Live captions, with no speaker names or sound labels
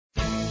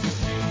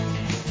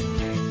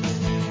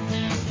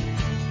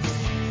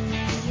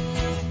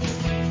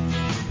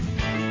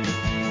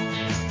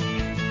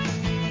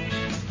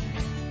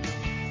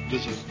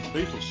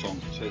Beatles song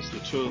that says the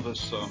two of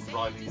us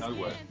riding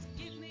nowhere.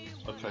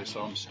 Okay,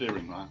 so I'm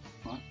steering that,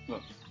 right?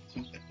 Look.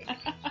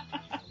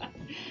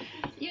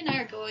 You and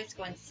I are always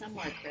going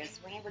somewhere, Chris.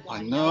 We're never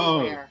going I know.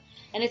 nowhere.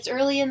 And it's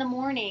early in the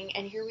morning,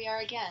 and here we are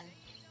again.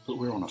 But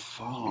we're on a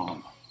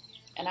farm.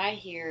 And I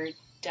hear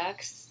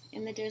ducks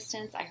in the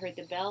distance. I heard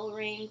the bell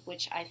ring,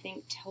 which I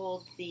think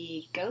told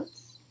the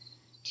goats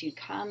to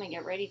come and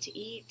get ready to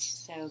eat.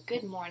 So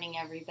good morning,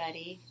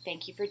 everybody.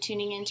 Thank you for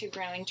tuning in to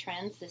Growing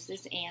Trends. This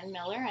is Ann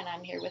Miller, and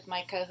I'm here with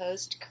my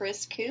co-host,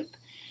 Chris Coop.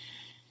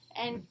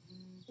 And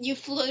you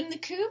flew in the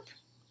coop?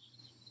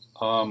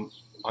 I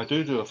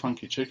do a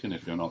funky chicken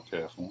if you're not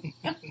careful.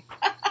 I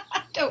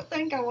don't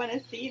think I want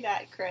to see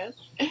that, Chris.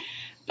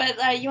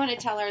 But you want to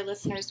tell our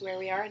listeners where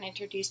we are and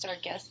introduce our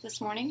guest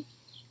this morning?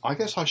 I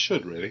guess I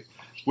should, really.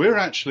 We're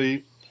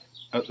actually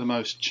at the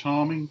most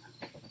charming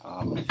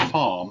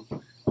farm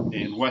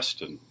in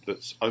Weston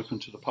that's open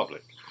to the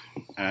public.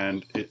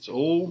 And it's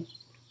all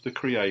the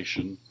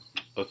creation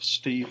of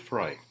Steve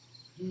Frey.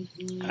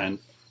 Mm-hmm. And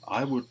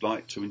I would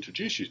like to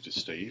introduce you to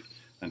Steve,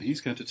 and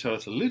he's going to tell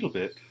us a little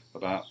bit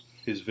about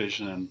his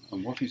vision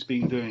and what he's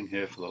been doing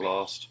here for the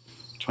last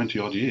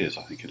 20-odd years,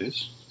 I think it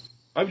is.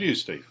 Over to you,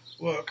 Steve.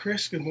 Well,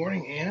 Chris, good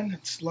morning, Ann.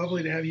 It's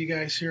lovely to have you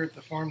guys here at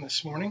the farm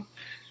this morning.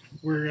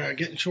 We're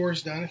getting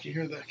chores done. If you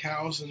hear the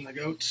cows and the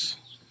goats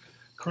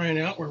crying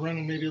out, we're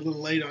running maybe a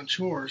little late on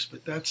chores,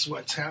 but that's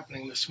what's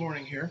happening this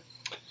morning here.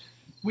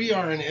 We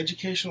are an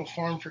educational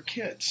farm for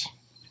kids,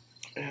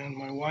 and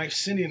my wife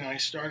Cindy and I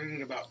started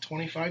it about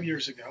 25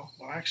 years ago.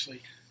 Well,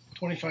 actually,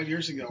 25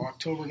 years ago,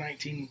 October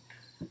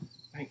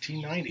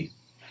 1990.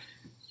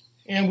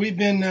 And we've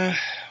been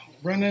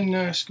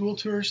running school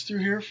tours through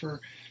here for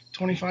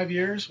 25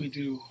 years. We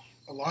do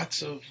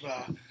lots of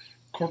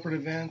corporate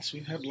events.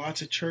 We've had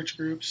lots of church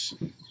groups.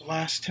 The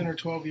last 10 or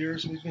 12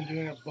 years, we've been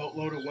doing a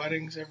boatload of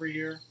weddings every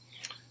year.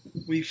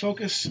 We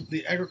focus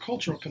the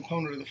agricultural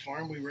component of the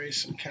farm. We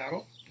raise some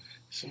cattle,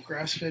 some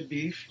grass-fed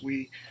beef.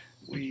 We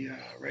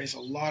raise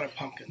a lot of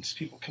pumpkins.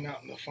 People come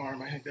out in the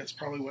farm. I think that's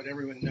probably what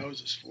everyone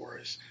knows us for,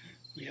 is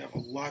we have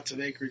lots of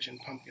acreage in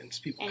pumpkins.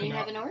 People and come you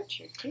out. have an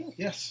orchard, too.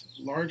 Yes,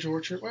 large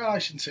orchard. Well, I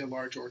shouldn't say a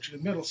large orchard,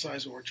 a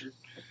middle-sized orchard,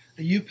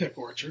 a U-pick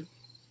orchard,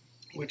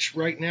 which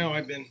right now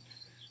I've been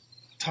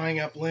tying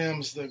up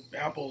limbs. The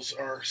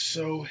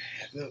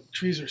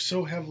trees are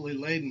so heavily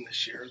laden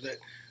this year that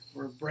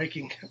we're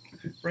breaking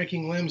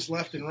limbs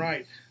left and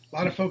right. A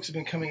lot of folks have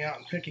been coming out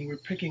and picking. We're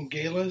picking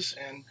Galas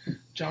and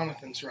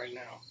Jonathans right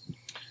now.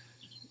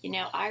 You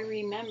know, I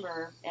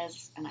remember,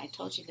 and I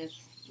told you this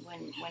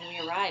when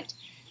we arrived,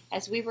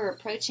 as we were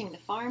approaching the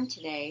farm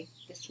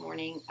this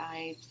morning,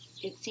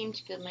 it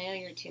seemed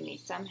familiar to me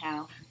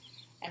somehow.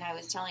 And I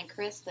was telling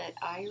Chris that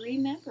I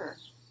remember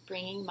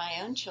bringing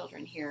my own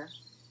children here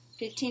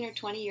 15 or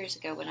 20 years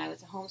ago when I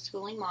was a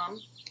homeschooling mom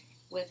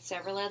with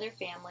several other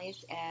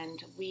families,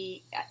 and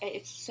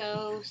it's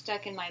so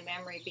stuck in my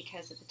memory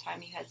because at the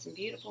time you had some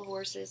beautiful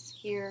horses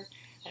here.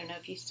 I don't know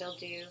if you still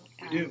do.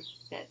 We do.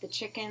 The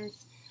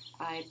chickens,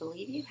 I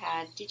believe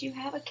did you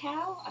have a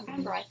cow? I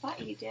remember, I thought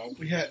you did.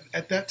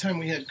 At that time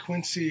we had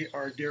Quincy,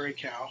 our dairy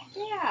cow.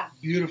 Yeah.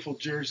 Beautiful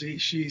Jersey.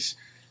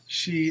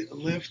 She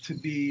lived to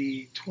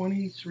be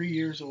 23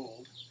 years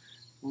old.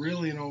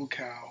 Really an old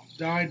cow.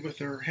 Died with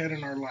her head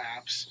in our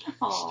laps.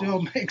 Aww.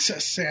 Still makes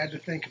us sad to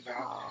think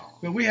about. Aww.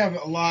 But we have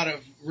a lot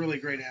of really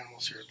great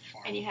animals here at the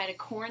farm. And you had a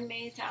corn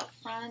maze out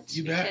front.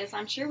 You bet. Because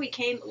I'm sure we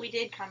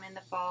did come in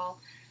the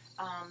fall,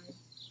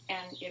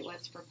 and it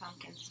was for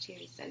pumpkins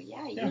too. So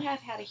you have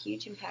had a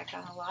huge impact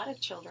on a lot of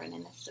children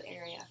in this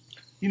area.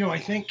 You know, I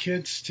think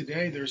kids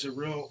today, there's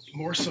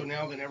more so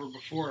now than ever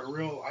before,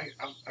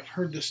 I've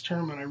heard this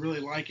term and I really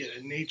like it,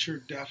 a nature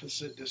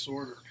deficit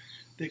disorder.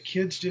 That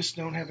kids just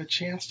don't have a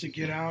chance to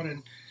get out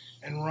and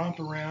romp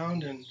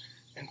around and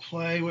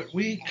play. What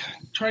we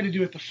try to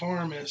do at the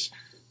farm is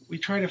we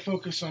try to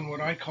focus on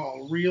what I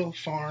call real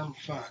farm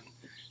fun.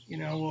 You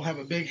know, we'll have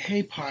a big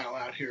hay pile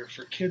out here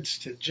for kids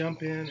to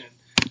jump in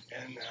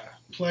and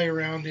play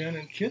around in,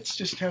 and kids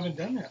just haven't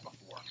done that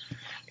before.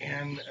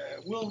 And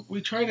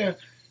we try to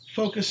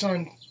focus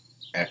on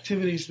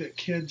activities that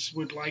kids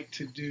would like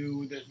to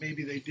do that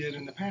maybe they did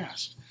in the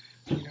past.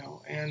 You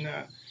know, and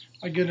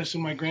my goodness,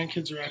 when my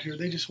grandkids are out here,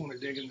 they just want to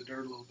dig in the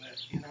dirt a little bit.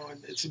 You know,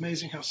 and it's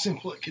amazing how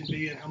simple it can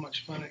be and how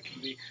much fun it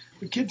can be.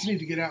 But kids need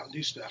to get out and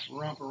do stuff and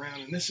romp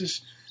around. And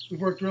we've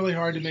worked really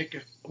hard to make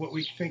what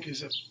we think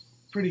is a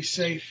pretty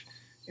safe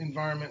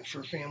environment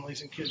for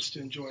families and kids to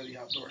enjoy the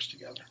outdoors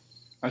together.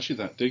 Actually,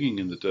 that digging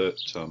in the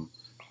dirt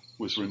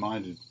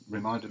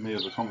reminded me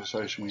of a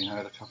conversation we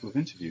had a couple of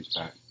interviews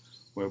back,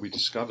 where we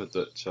discovered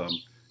that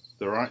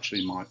there are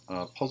actually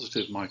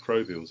positive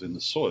microbials in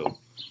the soil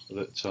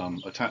that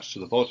attach to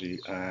the body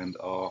and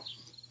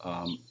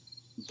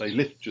they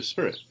lift your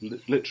spirit,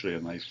 literally,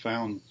 and they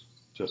found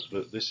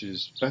that this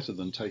is better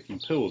than taking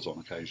pills on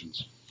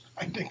occasions.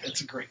 I think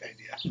that's a great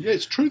idea. Yeah,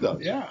 it's true though.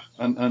 Yeah.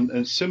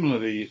 And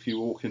similarly, if you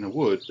walk in a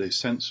wood, the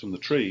scents from the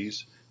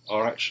trees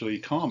are actually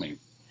calming.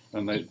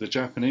 And the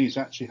Japanese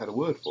actually had a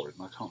word for it,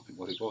 and I can't think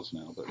what it was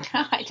now, but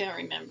I don't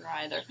remember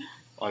either.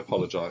 I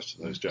apologize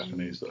to those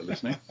Japanese that are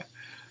listening.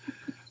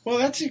 Well,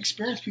 that's the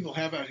experience people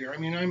have out here. I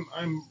mean,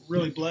 I'm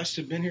really blessed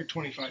to have been here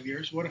 25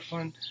 years. What a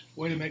fun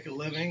way to make a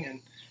living,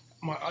 and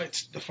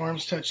the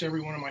farm's touched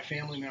every one of my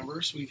family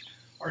members.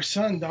 Our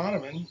son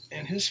Donovan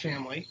and his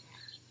family.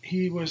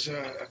 He was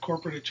a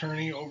corporate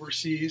attorney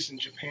overseas in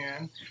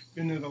Japan.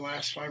 Been there the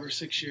last 5 or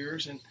 6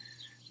 years, and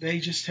they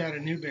just had a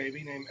new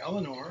baby named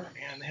Eleanor,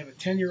 and they have a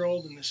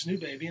 10-year-old and this new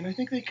baby. And I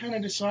think they kind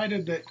of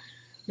decided that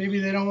maybe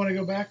they don't want to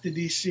go back to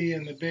D.C.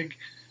 and the big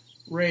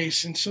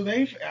race. And so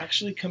they've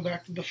actually come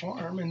back to the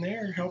farm, and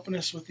they're helping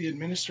us with the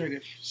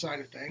administrative side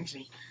of things.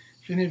 And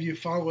if any of you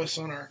follow us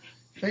on our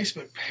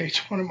Facebook page,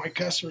 one of my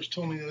customers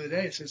told me the other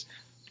day, it says,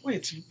 boy,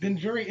 it's been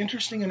very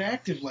interesting and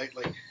active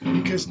lately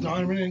because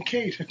Donovan and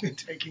Kate have been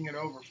taking it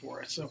over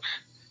for us. So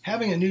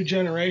having a new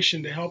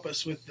generation to help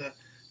us with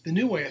the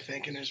new way of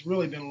thinking has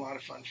really been a lot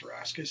of fun for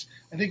us because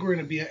I think we're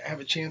going to have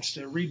a chance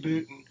to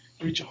reboot and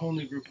reach a whole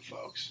new group of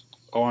folks.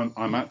 Oh,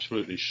 I'm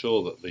absolutely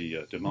sure that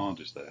the demand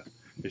is there.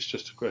 It's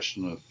just a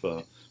question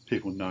of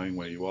people knowing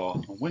where you are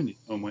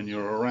and when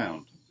you're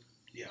around.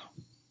 Yeah.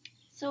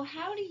 So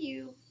how do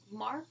you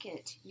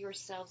market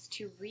yourselves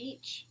to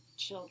reach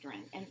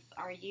children? And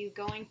are you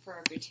going for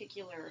a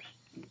particular,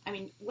 I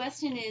mean,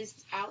 Weston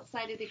is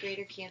outside of the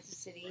greater Kansas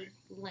City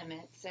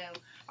limit, so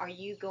are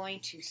you going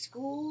to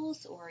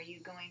schools or are you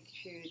going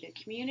through the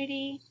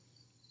community?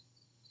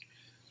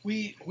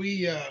 We've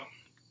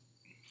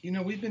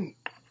been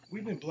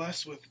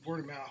blessed with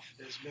word of mouth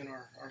has been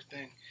our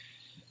thing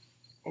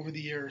over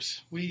the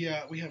years. We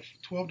have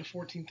 12 to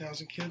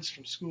 14,000 kids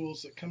from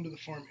schools that come to the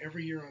farm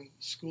every year on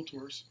school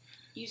tours.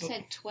 You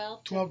said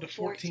 12 to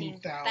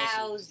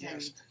 14,000.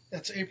 Yes,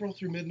 that's April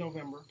through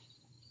mid-November,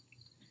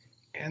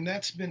 and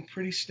that's been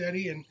pretty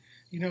steady. And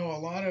a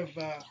lot of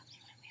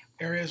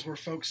areas where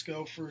folks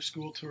go for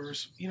school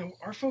tours.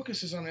 Our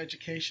focus is on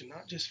education,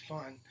 not just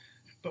fun.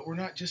 But we're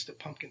not just a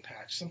pumpkin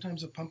patch.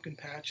 Sometimes a pumpkin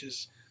patch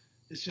is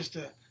just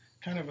a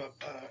kind of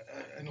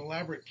an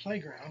elaborate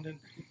playground. And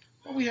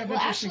we have. Well,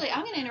 actually,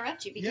 I'm going to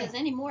interrupt you because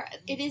anymore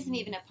it isn't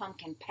even a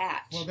pumpkin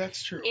patch. Well,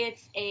 that's true.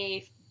 It's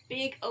a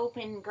big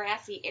open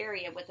grassy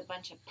area with a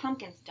bunch of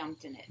pumpkins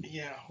dumped in it.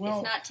 Yeah, well,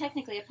 it's not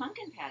technically a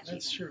pumpkin patch.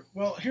 That's even. true.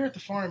 Well, here at the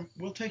farm,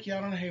 we'll take you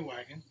out on a hay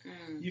wagon.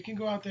 You can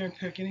go out there and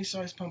pick any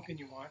size pumpkin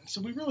you want.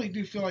 So we really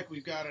do feel like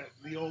we've got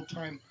the old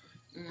time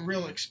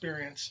real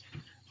experience.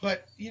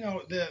 But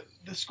the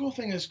school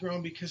thing has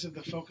grown because of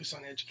the focus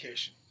on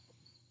education.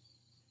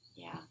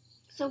 Yeah.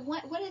 So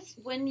what is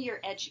when you're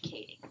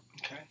educating?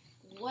 Okay.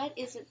 What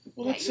is it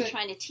that you're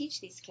trying to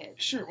teach these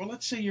kids? Sure. Well,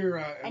 let's say you're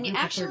a and group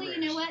actually, of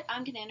you know what?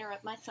 I'm going to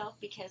interrupt myself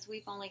because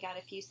we've only got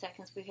a few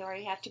seconds. We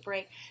already have to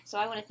break. So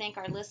I want to thank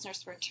our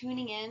listeners for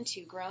tuning in to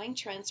Growing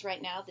Trends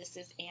right now. This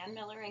is Ann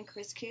Miller and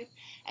Chris Coop,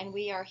 and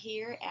we are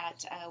here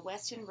at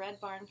Weston Red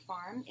Barn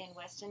Farm in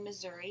Weston,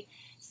 Missouri,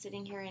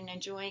 sitting here and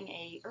enjoying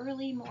a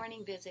early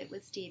morning visit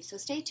with Steve. So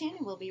stay tuned,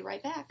 and we'll be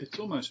right back. It's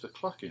almost a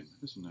clucking,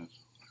 isn't it?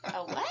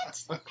 A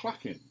what? A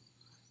clucking.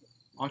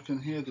 I can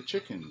hear the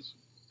chickens.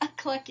 A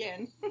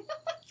clucking.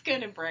 It's going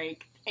to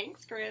break.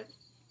 Thanks, Chris.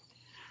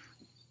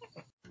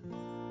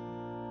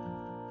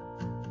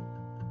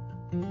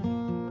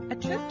 A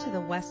trip to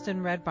the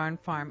Weston Red Barn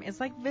Farm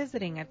is like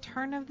visiting a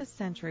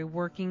turn-of-the-century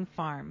working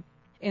farm.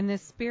 In the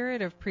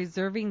spirit of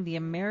preserving the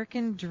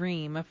American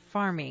dream of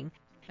farming,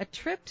 a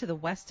trip to the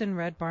Weston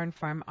Red Barn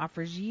Farm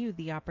offers you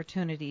the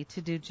opportunity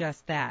to do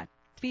just that,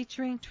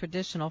 featuring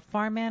traditional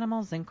farm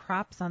animals and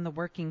crops on the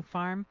working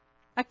farm,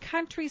 a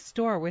country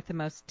store with the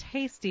most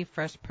tasty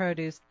fresh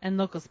produce and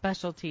local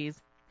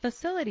specialties,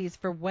 facilities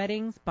for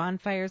weddings,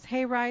 bonfires,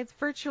 hay rides,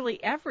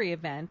 virtually every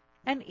event,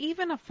 and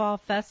even a fall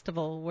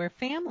festival where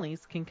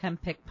families can come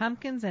pick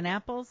pumpkins and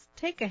apples,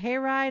 take a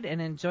hayride,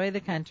 and enjoy the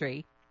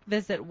country.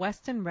 Visit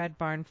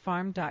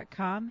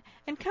WestonRedBarnFarm.com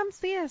and come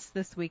see us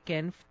this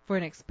weekend for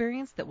an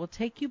experience that will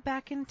take you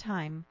back in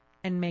time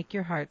and make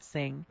your heart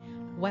sing.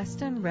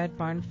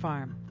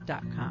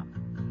 WestonRedBarnFarm.com.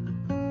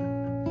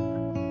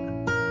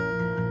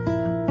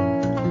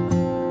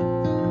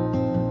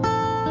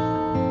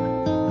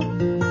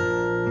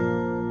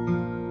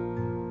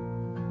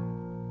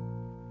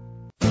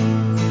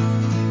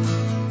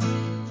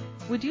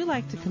 Would you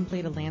like to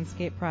complete a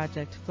landscape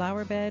project,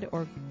 flower bed,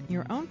 or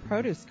your own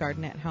produce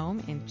garden at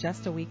home in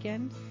just a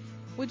weekend?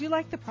 Would you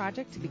like the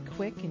project to be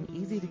quick and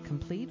easy to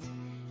complete?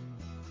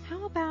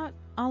 How about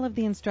all of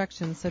the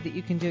instructions so that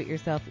you can do it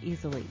yourself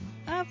easily?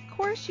 Of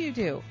course you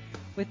do.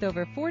 With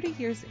over 40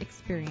 years'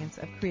 experience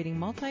of creating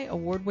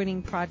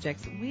multi-award-winning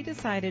projects, we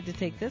decided to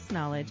take this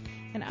knowledge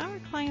and our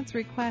clients'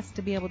 request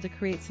to be able to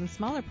create some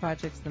smaller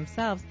projects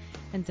themselves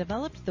and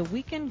developed the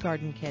Weekend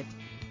Garden Kit.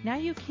 Now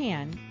you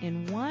can,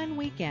 in one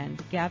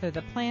weekend, gather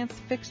the plants,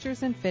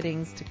 fixtures, and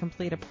fittings to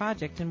complete a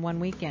project in one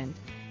weekend.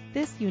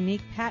 This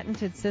unique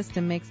patented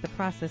system makes the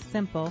process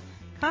simple,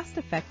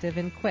 cost-effective,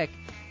 and quick,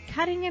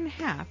 cutting in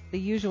half the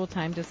usual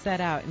time to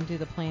set out and do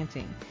the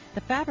planting.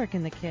 The fabric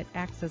in the kit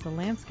acts as a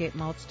landscape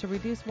mulch to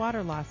reduce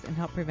water loss and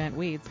help prevent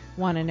weeds.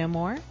 Want to know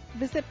more?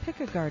 Visit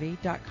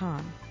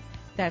picagardy.com.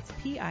 That's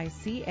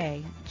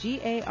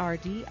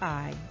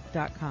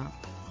PICAGARDI.com.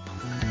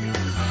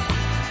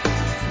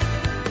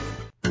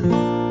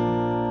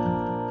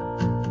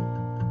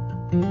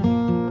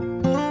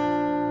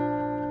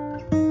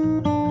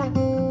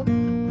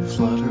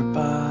 Flutter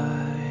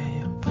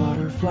by,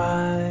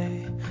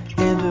 butterfly,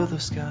 into the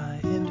sky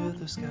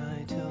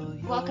till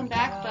you Welcome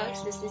back,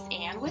 folks. This is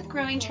Ann with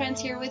Growing Trends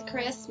here with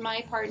Chris,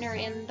 my partner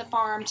in the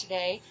farm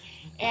today.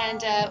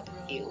 And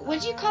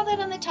what did you call that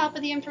on the top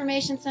of the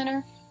information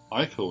center?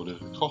 I called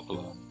it a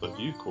cupola, but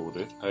you called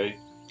it a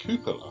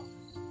cupola.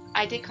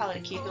 I did call it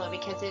a cupola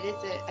because it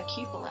is a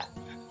cupola.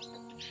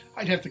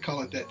 I'd have to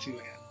call it that too,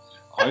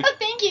 Ann.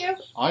 Thank you.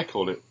 I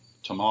call it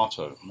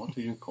tomato. What do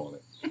you call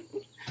it?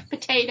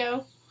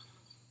 Potato.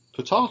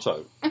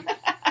 Potato.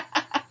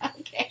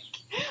 Okay.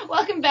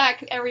 Welcome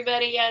back,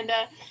 everybody. And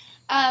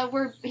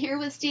we're here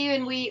with Steve.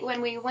 And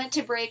when we went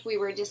to break, we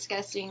were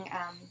discussing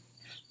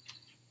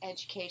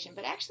education.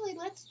 But actually,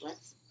 let's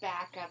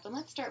back up and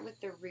let's start with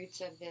the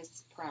roots of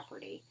this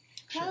property.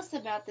 Tell us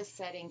about the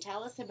setting.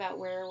 Tell us about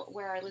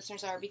where our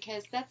listeners are,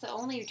 because that's the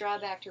only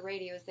drawback to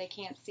radio is they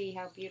can't see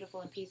how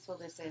beautiful and peaceful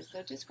this is.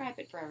 So describe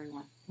it for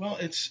everyone. Well,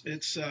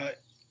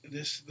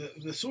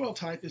 the soil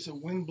type is a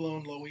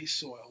wind-blown low east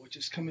soil, which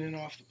is coming in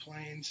off the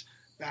plains,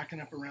 backing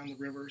up around the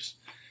rivers.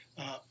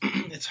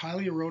 It's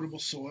highly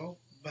erodible soil,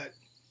 but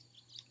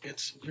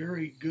it's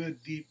very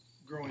good, deep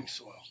growing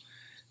soil.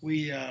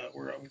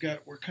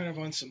 We're kind of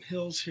on some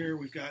hills here.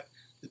 We've got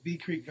the Bee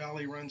Creek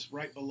Valley runs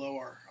right below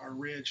our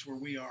ridge where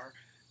we are,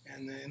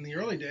 and in the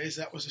early days,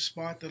 that was a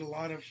spot that a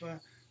lot of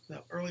the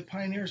early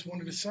pioneers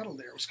wanted to settle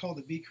there. It was called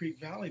the Bee Creek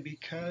Valley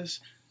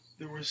because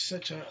there was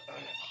such an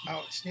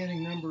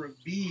outstanding number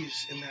of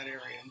bees in that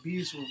area, and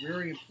bees were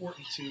very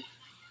important to,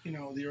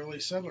 the early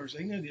settlers.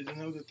 They needed to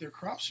know that their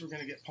crops were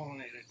going to get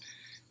pollinated,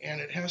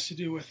 and it has to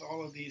do with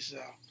all of these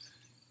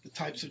the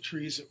types of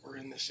trees that were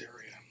in this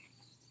area.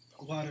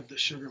 A lot of the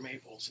sugar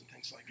maples and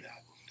things like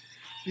that.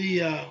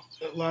 A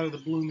lot of the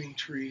blooming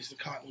trees, the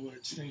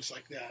cottonwoods, things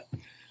like that.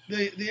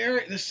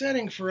 The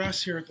setting for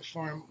us here at the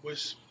farm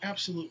was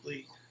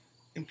absolutely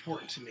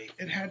important to me.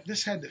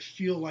 This had to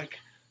feel like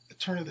a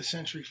turn of the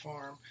century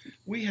farm.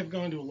 We have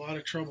gone to a lot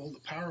of trouble.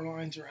 The power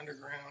lines are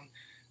underground.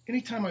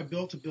 Anytime I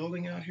built a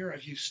building out here,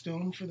 I've used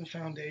stone for the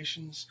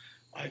foundations.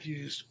 I've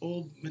used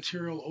old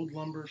material, old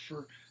lumber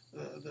for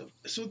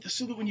so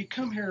that when you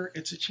come here,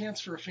 it's a chance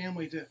for a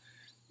family to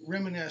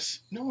reminisce.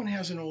 No one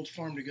has an old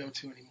farm to go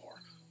to anymore.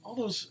 All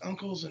those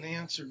uncles and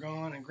aunts are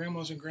gone, and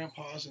grandmas and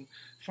grandpas, and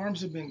farms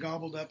have been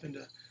gobbled up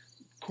into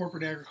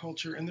corporate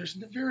agriculture, and there's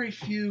very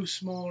few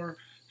smaller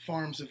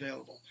farms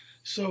available.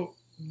 So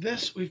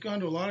we've gone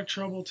to a lot of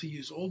trouble to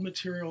use old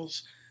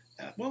materials.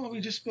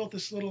 We just built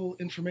this little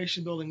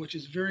information building, which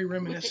is very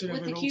reminiscent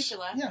of an old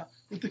cupola. Yeah,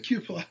 with the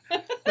cupola.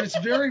 But it's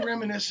very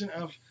reminiscent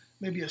of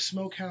maybe a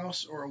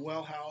smokehouse or a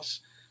well house.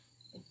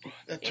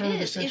 That turn of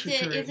the century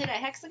period. Is it a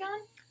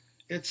hexagon?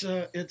 It's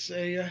a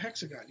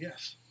hexagon,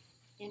 yes.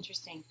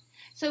 Interesting.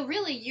 So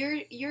really,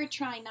 you're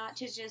trying not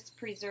to just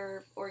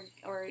preserve or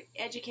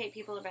educate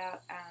people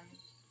about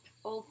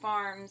old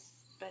farms,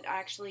 but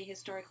actually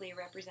historically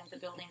represent the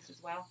buildings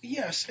as well.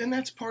 Yes, and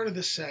that's part of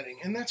the setting,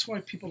 and that's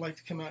why people like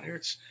to come out here.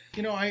 It's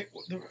a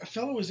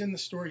fellow was in the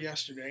store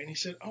yesterday, and he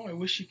said, "Oh, I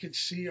wish you could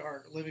see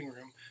our living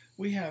room.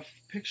 We have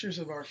pictures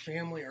of our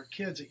family, our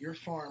kids at your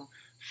farm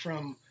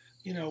from."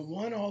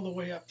 1 all the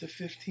way up to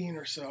 15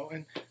 or so,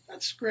 and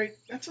that's great.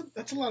 That's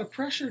a lot of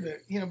pressure to,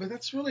 but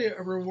that's really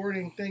a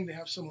rewarding thing to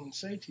have someone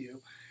say to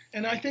you.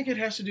 And I think it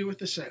has to do with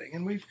the setting.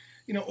 And we've,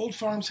 old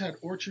farms had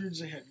orchards,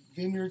 they had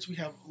vineyards. We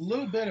have a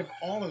little bit of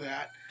all of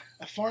that.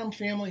 A farm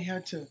family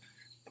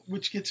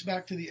which gets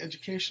back to the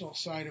educational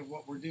side of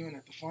what we're doing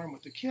at the farm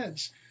with the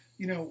kids.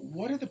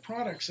 What are the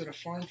products that a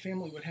farm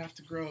family would have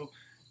to grow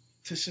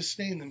to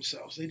sustain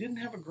themselves? They didn't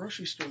have a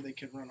grocery store they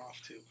could run off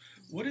to.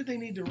 What did they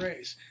need to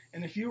raise?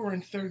 And if you were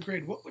in 3rd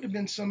grade, what would have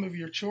been some of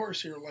your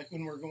chores here, like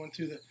when we're going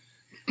through the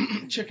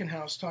chicken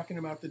house, talking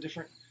about the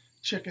different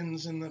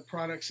chickens and the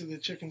products that the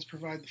chickens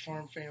provide the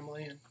farm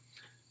family? And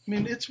I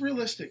mean, it's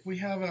realistic. We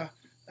have a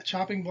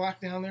chopping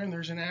block down there, and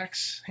there's an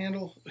axe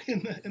handle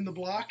in the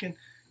block, and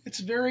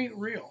it's very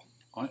real.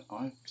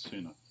 I've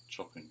seen a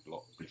chopping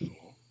block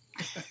before,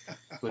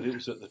 but it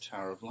was at the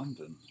Tower of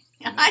London.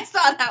 I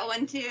saw that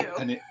one too.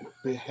 And it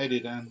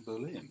beheaded Anne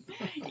Boleyn.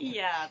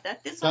 Yeah,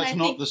 that's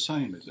not the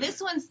same, is it?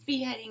 This one's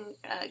beheading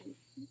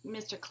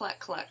Mr. Cluck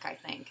Cluck, I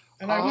think.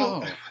 And I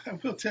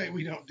will tell you,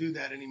 we don't do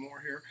that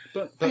anymore here.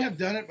 But I have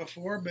done it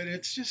before, but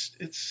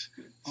it's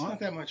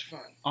not that much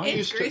fun.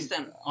 It's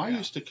gruesome. I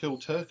used to kill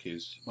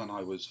turkeys when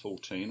I was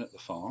 14 at the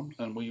farm,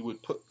 and we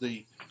would put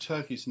the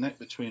turkey's neck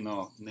between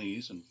our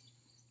knees and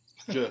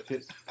jerk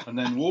it, and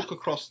then walk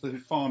across the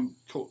farm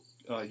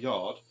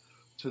yard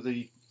to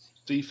the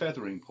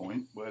defeathering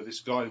point where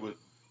this guy would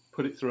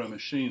put it through a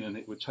machine and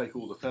it would take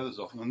all the feathers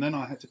off, and then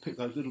I had to pick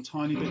those little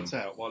tiny bits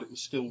out while it was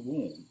still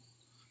warm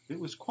it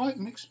was quite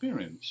an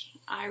experience.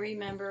 I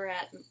remember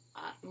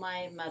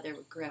my mother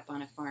grew up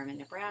on a farm in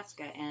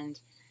Nebraska, and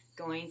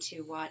going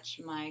to watch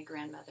my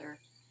grandmother,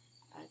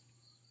 uh,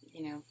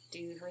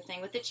 do her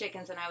thing with the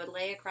chickens, and I would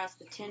lay across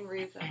the tin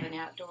roof of an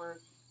outdoor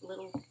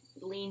little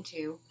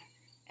lean-to,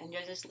 and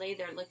I just lay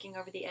there looking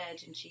over the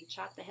edge, and she'd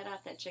chop the head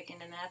off that chicken,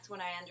 and that's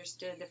when I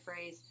understood the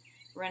phrase,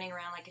 running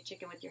around like a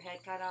chicken with your head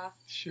cut off.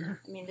 Sure.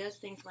 I mean, those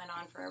things went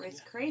on forever.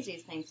 It's the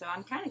craziest thing. So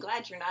I'm kind of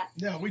glad you're not.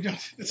 No, we don't.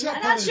 It's Not,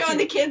 not part not of the showing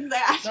the kids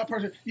that. Not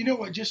part of. You know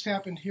what just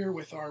happened here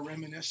with our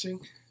reminiscing?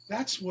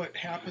 That's what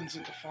happens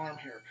at the farm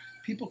here.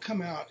 People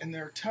come out and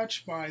they're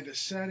touched by the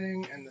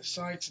setting and the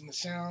sights and the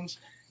sounds,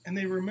 and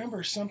they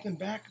remember something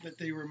back that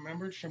they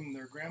remembered from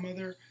their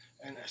grandmother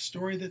and a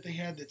story that they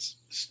had that's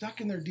stuck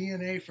in their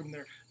DNA from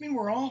their. I mean,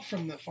 we're all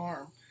from the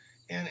farm,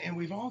 and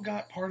we've all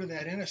got part of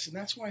that in us, and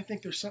that's why I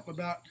think there's something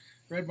about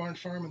Red Barn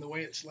Farm and the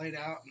way it's laid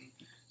out. And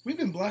we've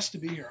been blessed to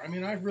be here. I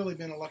mean, I've really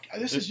been a lucky.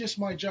 This is just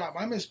my job.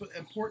 I'm as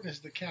important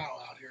as the cow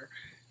out here,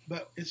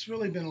 but it's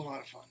really been a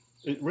lot of fun.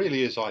 It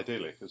really is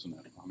idyllic, isn't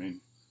it? I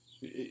mean,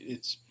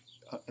 it's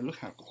look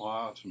how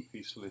quiet and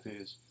peaceful it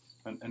is,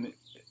 and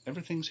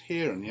everything's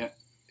here, and yet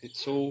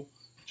it's all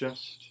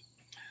just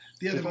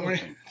the other developing.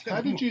 morning.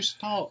 How did you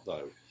start,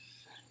 though?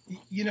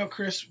 You know,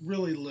 Chris,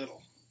 really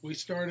little. We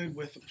started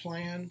with a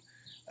plan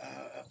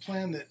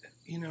that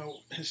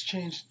has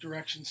changed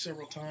direction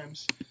several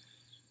times.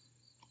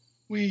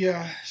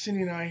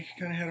 Cindy and I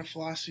kind of had a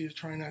philosophy of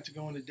trying not to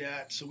go into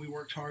debt, so we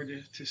worked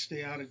hard to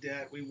stay out of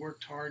debt. We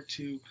worked hard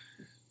to,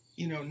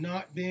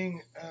 not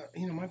being,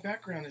 my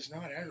background is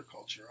not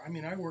agriculture. I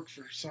mean, I worked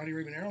for Saudi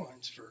Arabian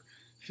Airlines for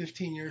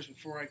 15 years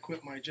before I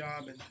quit my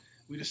job, and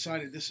we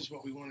decided this is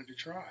what we wanted to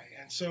try.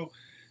 And so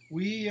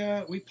we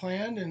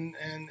planned, and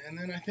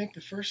then I think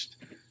the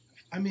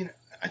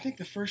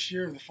first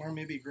year of the farm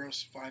maybe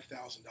grossed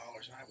 $5,000, and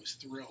I was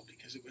thrilled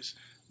because it was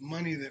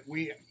money that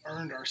we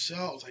earned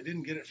ourselves. I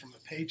didn't get it from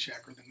a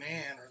paycheck or the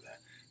man or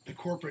the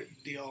corporate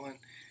deal,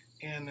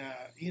 and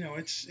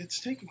it's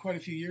taken quite a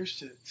few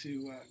years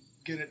to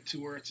get it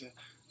to where it's a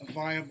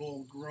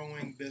viable,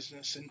 growing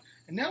business, and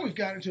now we've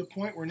gotten to a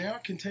point where now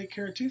it can take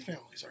care of two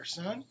families. Our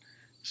son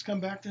has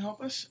come back to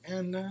help us,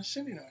 and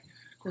Cindy and I.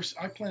 Of course,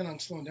 I plan on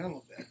slowing down a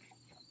little bit.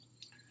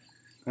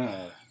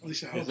 At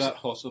least I hope Is that so.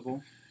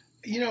 possible?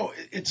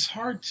 It's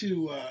hard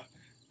to.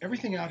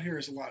 Everything out here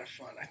is a lot of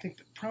fun. I think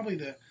that probably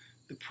the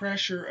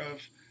pressure of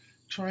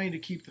trying to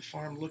keep the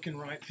farm looking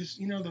right, because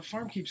the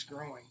farm keeps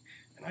growing,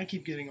 and I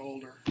keep getting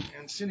older,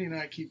 and Cindy and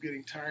I keep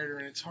getting tireder,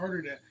 and it's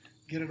harder to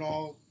get it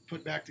all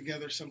put back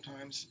together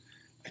sometimes.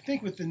 I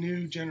think with the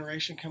new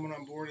generation coming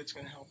on board, it's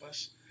going to help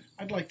us.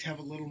 I'd like to have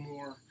a little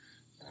more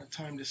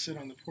time to sit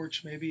on the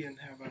porch maybe and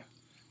have a.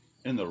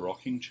 In the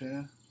rocking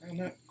chair?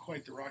 Not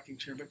quite the rocking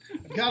chair, but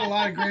I've got a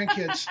lot of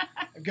grandkids.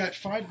 I've got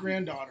 5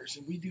 granddaughters,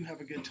 and we do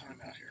have a good time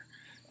out here.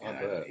 I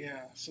bet.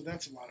 So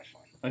that's a lot of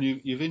fun. And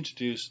you've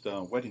introduced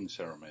wedding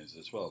ceremonies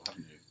as well,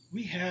 haven't you?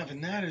 We have,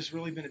 and that has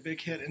really been a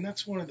big hit. And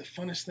that's one of the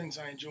funnest things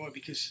I enjoy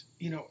because,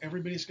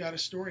 everybody's got a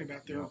story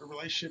about their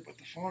relationship with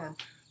the farm.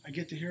 I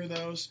get to hear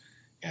those.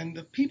 And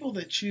the people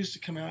that choose to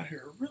come out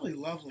here are really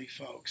lovely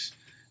folks.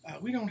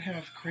 We don't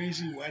have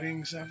crazy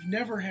weddings. I've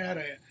never had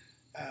a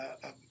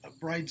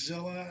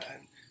bridezilla,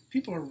 and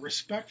people are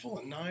respectful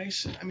and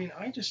nice. I mean,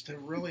 I just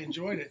have really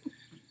enjoyed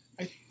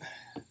it.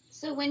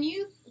 So when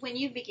you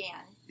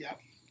began, Yep.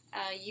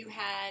 You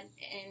had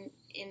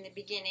in the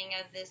beginning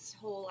of this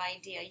whole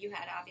idea, you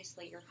had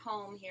obviously your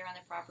home here on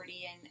the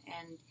property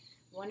and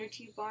 1 or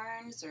 2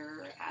 barns,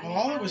 or well,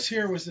 all that was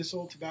here was this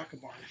old tobacco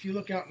barn. If you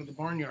look out into the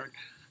barnyard,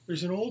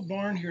 there's an old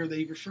barn here.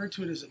 They referred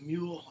to it as a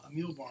mule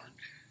barn,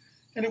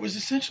 and it was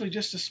essentially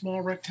just a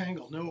small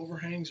rectangle, no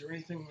overhangs or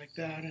anything like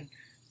that. And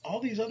all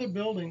these other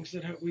buildings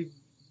that we've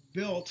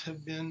built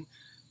have been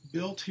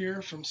built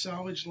here from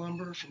salvaged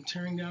lumber, from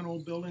tearing down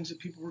old buildings that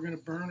people were going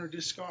to burn or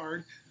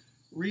discard,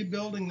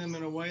 rebuilding them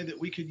in a way that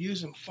we could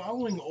use them,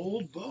 following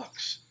old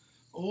books,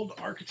 old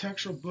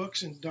architectural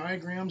books and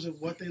diagrams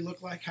of what they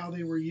look like, how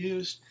they were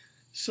used.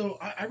 So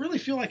I really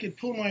feel like I'd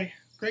pull my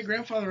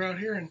great-grandfather out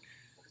here and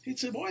he'd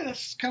say, boy,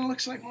 that kind of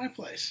looks like my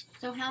place.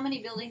 So how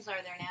many buildings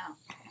are there now?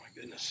 Oh, my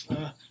goodness.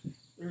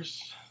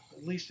 There's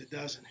at least a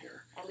dozen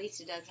here. At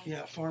least a dozen?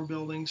 Yeah, farm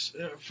buildings,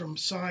 from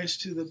size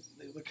to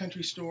the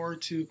country store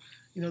to,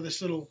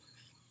 this little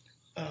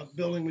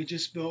building we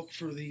just built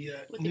for the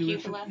with new the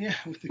cupola? Yeah,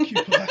 with the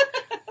cupola.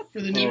 For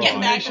the new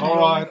information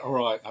all building.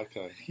 right,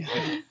 okay.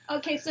 Yeah.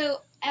 Okay,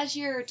 so as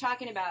you're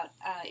talking about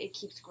it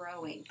keeps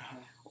growing, Uh-huh.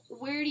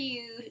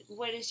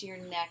 what is your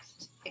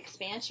next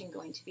expansion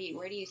going to be?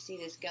 Where do you see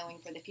this going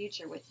for the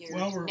future with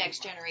your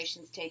next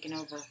generations taking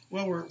over?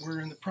 Well,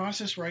 we're in the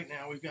process right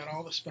now. We've got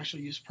all the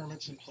special use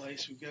permits in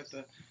place. We've got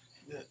the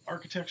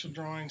architectural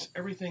drawings.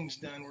 Everything's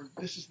done.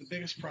 This is the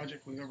biggest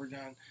project we've ever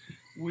done.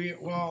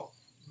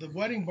 The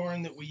wedding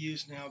barn that we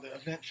use now, the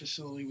event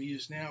facility we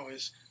use now,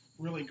 is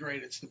really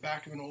great. It's the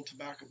back of an old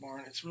tobacco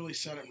barn. It's really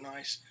set up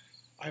nice.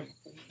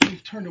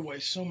 We've turned away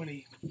so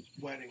many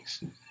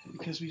weddings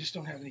because we just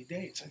don't have any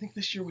dates. I think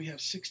this year we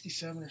have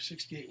 67 or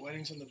 68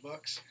 weddings on the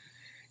books.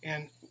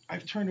 and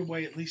I've turned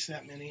away at least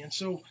that many. And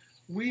so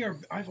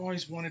I've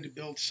always wanted to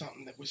build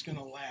something that was going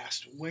to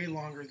last way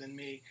longer than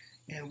me.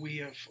 And we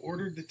have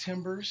ordered the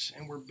timbers,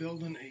 and we're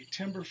building a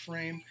timber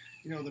frame,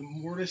 the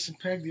mortise and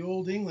peg, the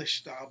old English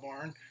style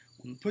barn,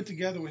 put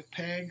together with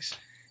pegs.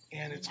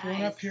 And it's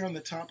going up here on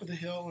the top of the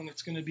hill, and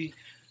it's going to be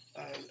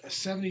a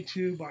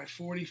 72 by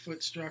 40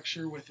 foot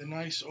structure with a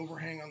nice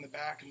overhang on the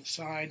back and the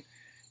side.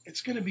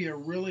 It's going to be a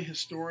really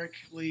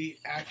historically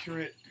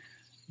accurate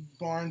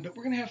barn, but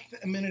we're going to have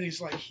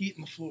amenities like heat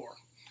in the floor.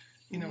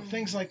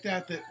 Things like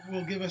that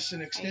will give us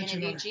an extension.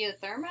 Are you going to do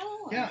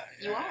geothermal? Yeah,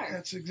 you are.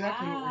 That's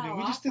exactly what we're doing.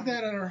 We just did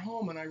that at our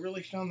home, and I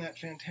really found that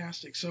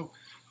fantastic. So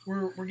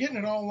we're getting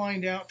it all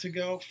lined out to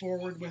go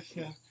forward with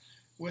it.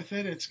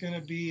 It's going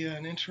to be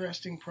an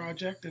interesting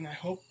project, and I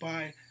hope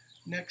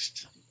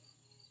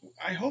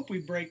we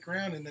break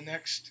ground in the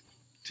next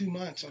 2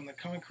 months on the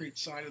concrete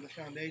side of the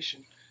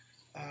foundation.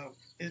 I'm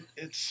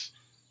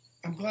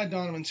glad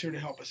Donovan's here to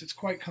help us. It's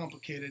quite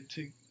complicated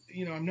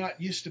I'm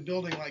not used to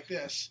building like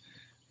this,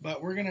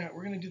 but we're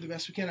gonna do the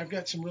best we can. I've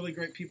got some really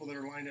great people that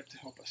are lined up to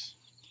help us.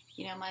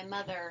 My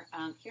mother,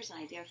 here's an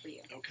idea for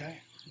you.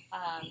 Okay.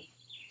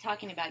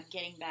 Talking about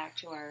getting back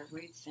to our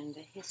roots and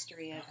the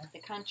history of the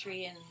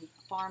country and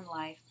farm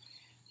life.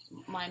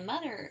 My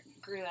mother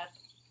grew up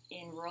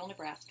in rural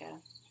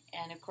Nebraska,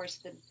 and of course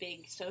the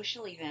big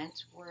social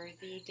event were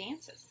the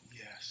dances.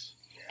 Yes.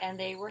 And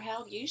they were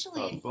held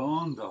usually. A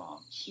barn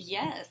dance.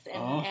 Yes,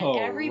 and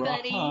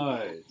everybody.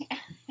 Right.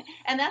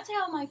 And that's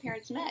how my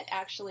parents met,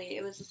 actually.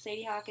 It was a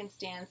Sadie Hawkins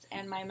dance,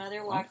 and my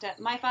mother walked up.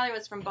 My father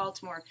was from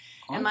Baltimore.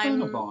 I've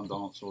done a barn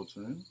dance or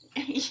two.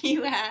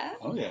 You have?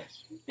 Oh,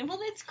 yes. Well,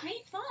 it's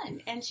great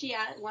fun. And she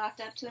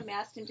walked up to him,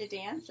 asked him to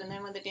dance, and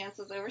then when the dance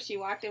was over, she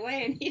walked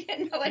away, and he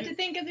didn't know what to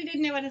think because he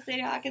didn't know what a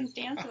Sadie Hawkins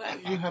dance was.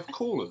 You have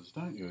callers,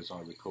 don't you, as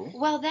I recall?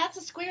 Well, that's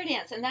a square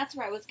dance, and that's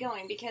where I was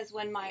going, because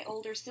when my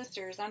older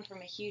sisters, I'm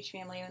from a huge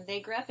family, and they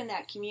grew up in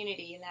that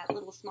community, in that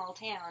little small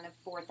town of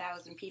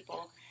 4,000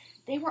 people,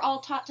 they were all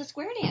taught to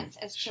square dance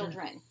as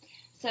children. Sure.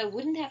 So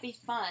wouldn't that be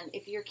fun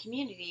if your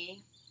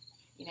community,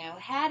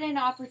 had an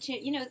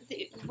opportunity,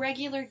 the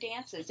regular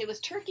dances. It was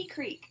Turkey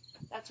Creek.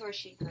 That's where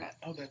she grew up.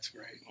 Oh, that's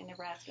great. In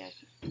Nebraska.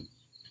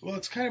 Well,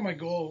 it's kind of my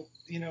goal,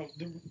 one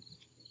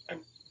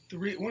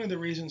of the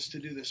reasons to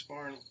do this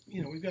barn,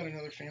 we've got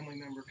another family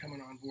member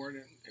coming on board,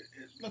 and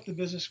let the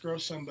business grow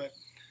some, but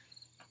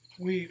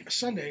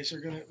Sundays are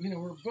going to,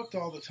 we're booked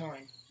all the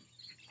time.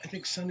 I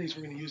think Sundays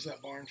we're going to use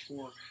that barn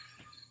for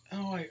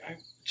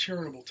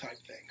charitable type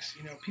things.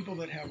 People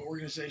that have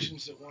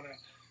organizations that want to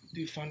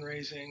do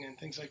fundraising and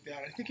things like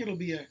that. I think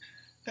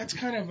that's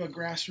kind of a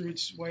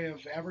grassroots way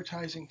of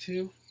advertising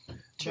too.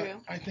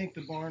 True. But I think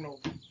the barn will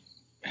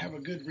have a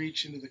good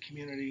reach into the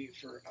community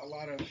for a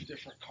lot of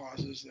different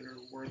causes that are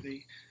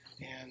worthy,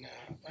 and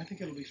I think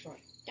it'll be fun.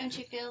 Don't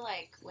you feel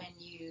like when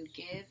you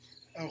give,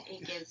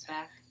 it gives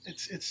back?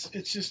 It's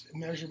just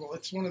immeasurable.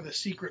 It's one of the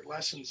secret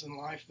lessons in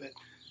life that,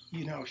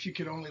 if you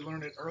could only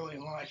learn it early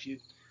in life,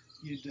 you'd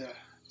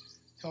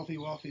healthy,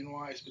 wealthy, and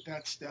wise. But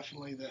that's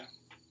definitely a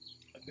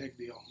big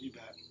deal. You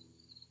bet.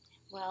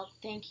 Well,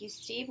 thank you,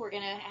 Steve. We're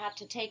going to have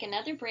to take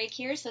another break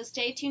here, so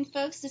stay tuned,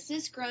 folks. This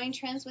is Growing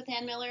Trends with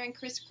Ann Miller and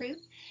Chris Krupp,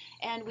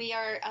 and we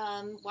are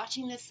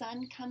watching the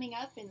sun coming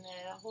up and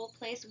the whole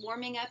place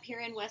warming up here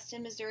in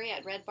Weston, Missouri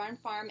at Red Barn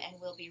Farm, and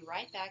we'll be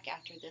right back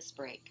after this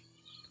break.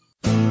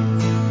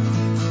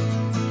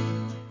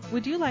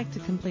 Would you like to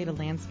complete a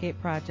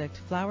landscape project,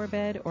 flower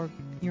bed, or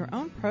your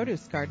own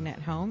produce garden at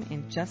home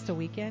in just a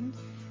weekend?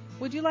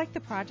 Would you like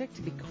the project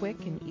to be quick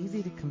and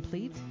easy to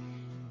complete?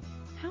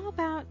 How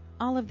about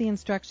all of the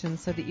instructions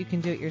so that you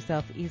can do it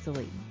yourself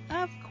easily?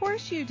 Of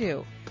course you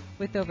do.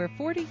 With over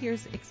 40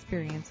 years'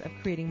 experience of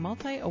creating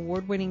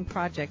multi-award-winning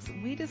projects,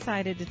 we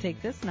decided to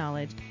take this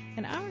knowledge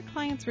and our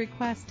clients'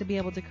 request to be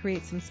able to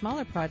create some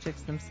smaller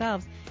projects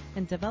themselves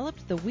and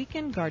developed the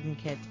Weekend Garden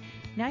Kit.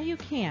 Now you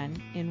can,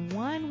 in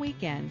one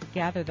weekend,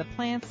 gather the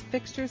plants,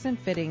 fixtures, and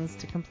fittings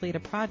to complete a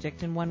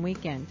project in one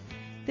weekend.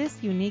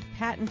 This unique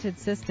patented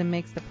system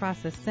makes the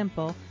process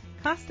simple,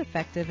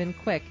 cost-effective, and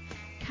quick,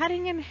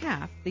 cutting in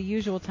half the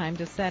usual time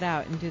to set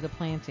out and do the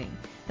planting.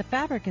 The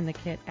fabric in the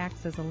kit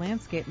acts as a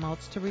landscape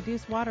mulch to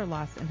reduce water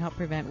loss and help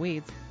prevent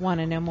weeds.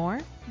 Want to know more?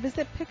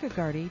 Visit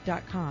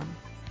Picagardy.com.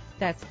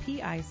 That's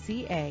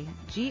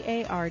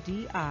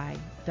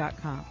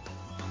Picagardi.com.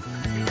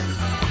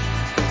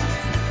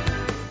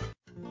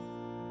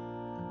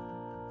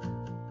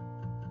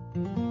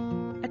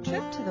 A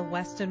trip to the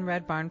Weston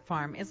Red Barn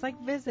Farm is like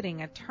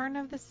visiting a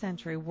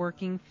turn-of-the-century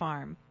working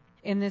farm.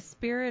 In the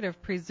spirit of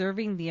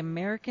preserving the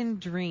American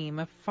dream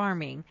of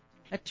farming,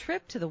 a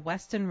trip to the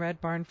Weston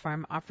Red Barn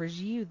Farm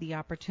offers you the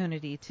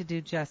opportunity to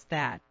do just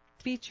that.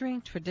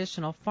 Featuring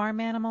traditional farm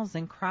animals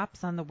and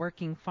crops on the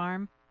working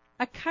farm,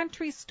 a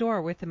country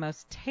store with the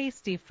most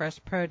tasty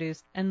fresh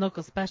produce and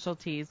local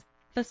specialties,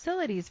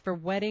 facilities for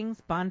weddings,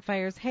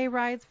 bonfires, hay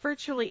rides,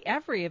 virtually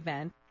every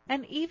event,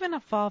 and even a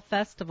fall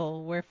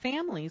festival where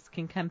families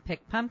can come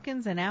pick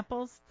pumpkins and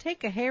apples,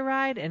 take a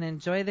hayride, and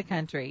enjoy the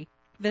country.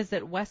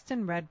 Visit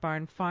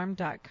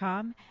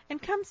WestonRedBarnFarm.com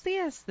and come see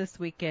us this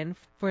weekend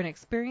for an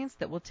experience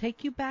that will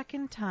take you back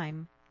in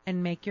time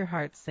and make your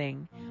heart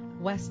sing.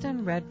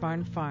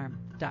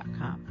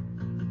 WestonRedBarnFarm.com.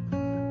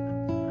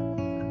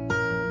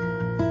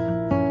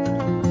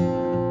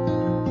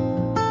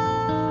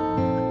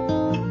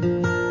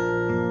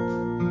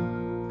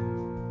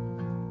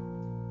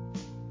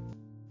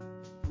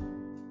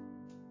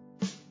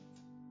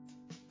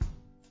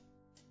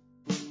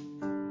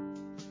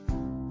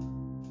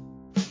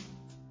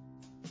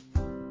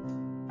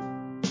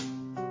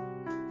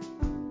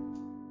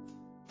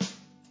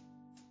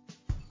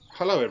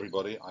 Hello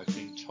everybody, I've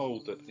been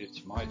told that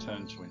it's my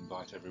turn to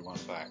invite everyone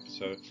back,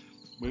 so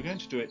we're going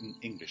to do it in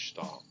English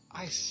style.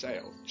 I say,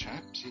 old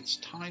chaps, it's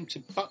time to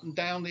button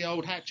down the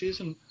old hatches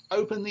and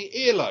open the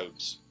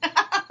earlobes. I'm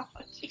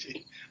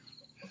going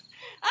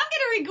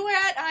to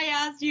regret I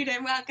asked you to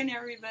welcome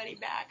everybody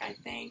back, I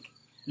think.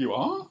 You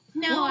are?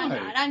 No,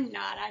 Why? I'm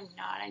not. I'm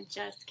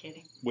just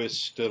kidding. We're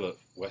still at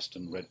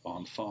Weston Red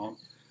Barn Farm,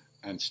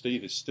 and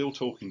Steve is still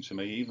talking to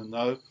me, even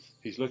though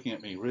he's looking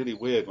at me really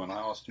weird when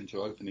I asked him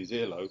to open his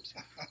earlobes.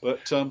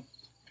 But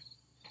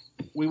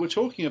we were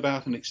talking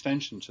about an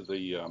extension to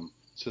the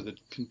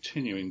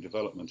continuing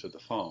development of the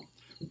farm.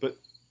 But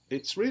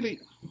it's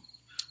really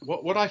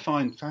what I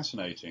find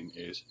fascinating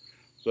is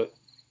that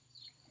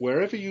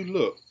wherever you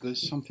look,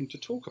 there's something to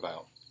talk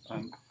about.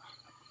 And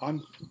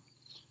I'm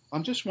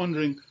just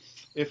wondering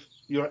if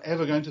you're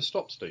ever going to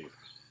stop, Steve.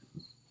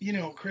 You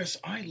know, Chris,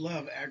 I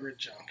love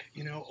agri-junk.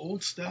 You know,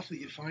 old stuff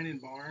that you find in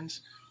barns.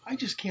 I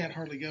just can't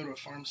hardly go to a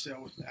farm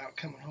sale without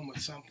coming home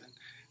with something.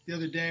 The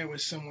other day I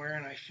was somewhere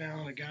and I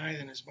found a guy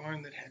in his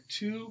barn that had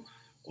 2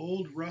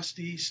 old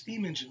rusty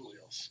steam engine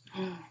wheels.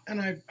 And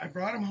I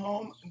brought them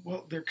home.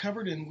 Well, they're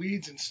covered in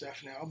weeds and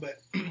stuff now,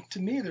 but to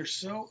me they're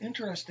so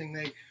interesting.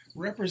 They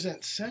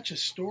represent such a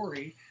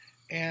story,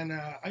 and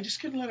I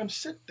just couldn't let them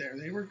sit there.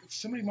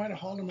 Somebody might have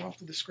hauled them off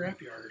to the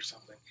scrapyard or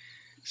something.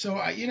 So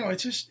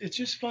it's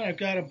just fun. I've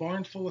got a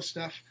barn full of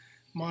stuff.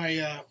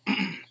 My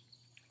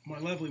my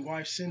lovely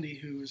wife Cindy,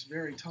 who is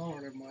very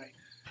tolerant of my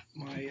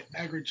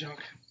agri-junk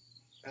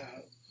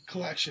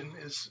collection,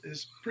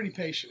 is pretty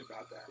patient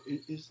about that.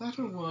 Is that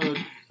a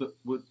word that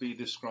would be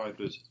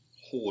described as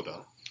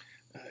hoarder?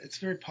 It's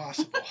very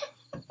possible.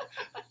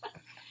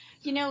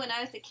 You know, when I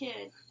was a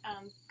kid,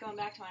 going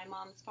back to my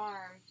mom's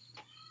farm,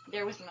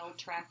 there was an old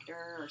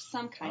tractor or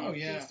some kind of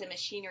piece of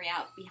machinery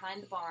out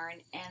behind the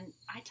barn, and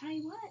I tell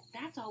you what,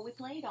 that's all we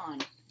played on.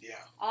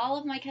 Yeah. All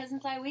of my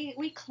cousins and I,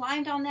 we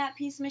climbed on that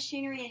piece of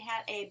machinery and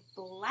had a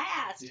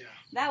blast. Yeah.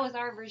 That was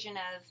our version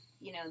of,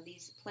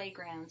 these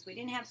playgrounds. We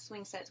didn't have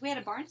swing sets. We had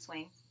a barn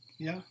swing.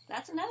 Yeah.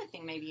 That's another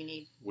thing maybe you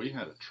need. We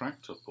had a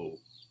tractor pull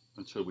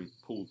until we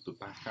pulled the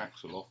back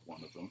axle off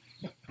one of them.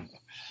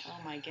 Oh,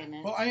 my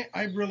goodness. Well,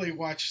 I really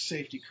watch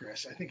Safety,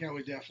 Chris. I think I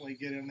would definitely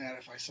get in that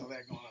if I saw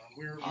that going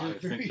on. I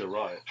think you're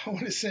right. I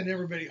want to send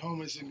everybody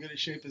home as in good a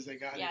shape as they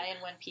got Yeah, here.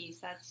 in one piece.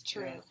 That's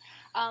true.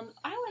 Yeah.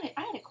 I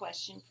had a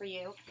question for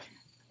you.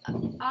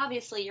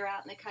 Obviously, you're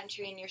out in the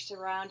country and you're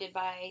surrounded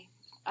by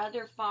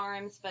other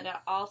farms, but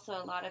also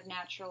a lot of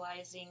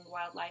naturalizing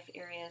wildlife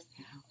areas.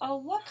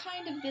 What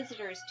kind of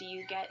visitors do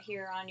you get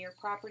here on your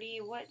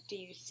property? What do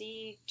you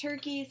see?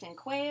 Turkeys and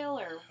quail,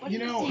 or what do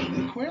you see?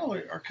 The quail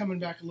are coming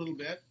back a little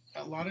bit.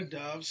 A lot of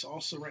doves.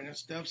 Also, right now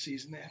it's dove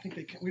season. I think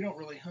we don't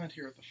really hunt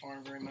here at the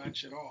farm very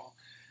much at all.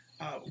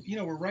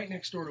 We're right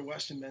next door to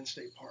Weston Bend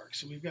State Park,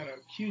 so we've got a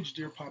huge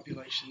deer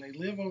population. They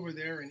live over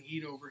there and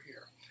eat over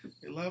here.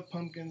 They love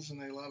pumpkins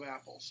and they love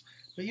apples.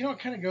 But it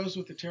kind of goes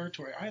with the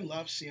territory. I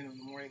love seeing them in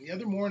the morning. The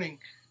other morning,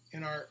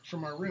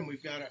 from our room,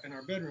 we've got in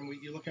our bedroom,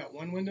 you look out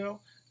one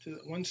window to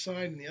one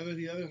side and the other,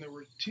 and there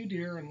were 2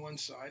 deer on one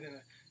side and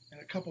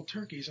a couple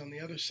turkeys on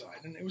the other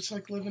side, and it was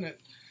like living at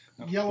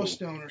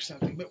Yellowstone or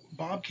something. But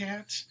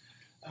bobcats.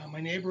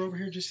 My neighbor over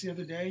here just the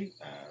other day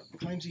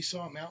claims he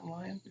saw a mountain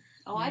lion.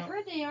 Oh, I've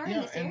heard they are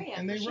in this area.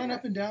 And they run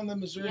up and down the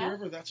Missouri Yeah.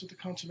 River. That's what the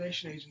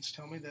conservation agents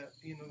tell me, that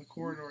the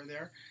corridor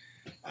there.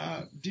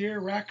 Deer,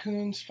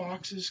 raccoons,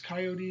 foxes,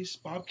 coyotes,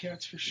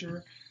 bobcats for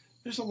sure.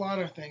 There's a lot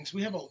of things.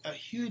 We have a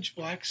huge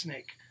black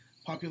snake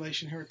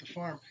population here at the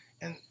farm.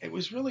 And it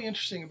was really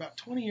interesting. About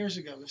 20 years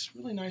ago, this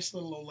really nice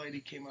little old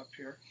lady came up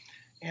here.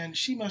 And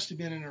she must have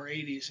been in her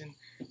 80s. And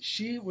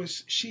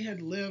she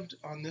had lived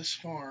on this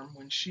farm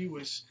when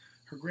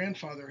her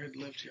grandfather had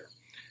lived here.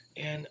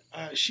 And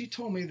she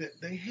told me that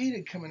they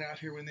hated coming out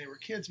here when they were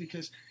kids,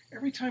 because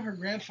every time her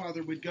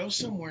grandfather would go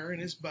somewhere in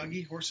his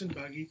buggy, horse and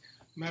buggy,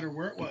 no matter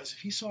where it was, if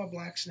he saw a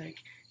black snake,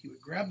 he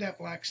would grab that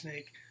black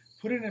snake,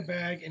 put it in a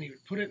bag, and he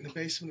would put it in the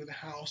basement of the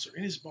house or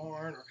in his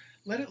barn or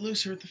let it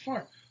loose here at the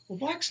farm. Well,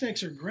 black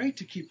snakes are great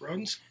to keep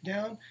rodents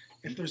down.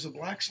 If there's a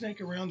black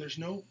snake around, there's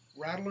no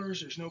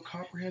rattlers, there's no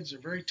copperheads. They're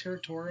very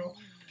territorial,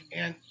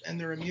 and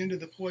they're immune to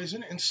the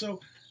poison. And so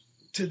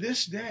to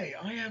this day,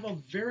 I have a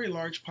very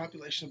large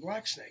population of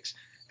black snakes.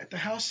 At the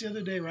house the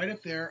other day, right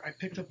up there, I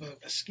picked up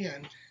a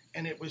skin,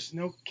 and it was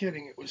no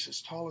kidding. It was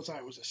as tall as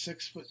I was, a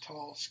 6 foot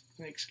tall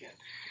snakeskin.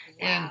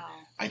 And Wow.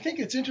 I think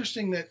it's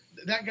interesting that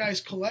that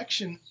guy's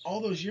collection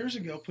all those years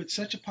ago put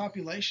such a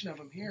population of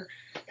them here.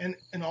 And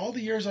in all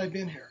the years I've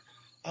been here,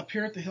 up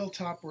here at the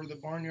hilltop where the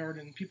barnyard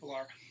and people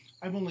are,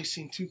 I've only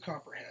seen 2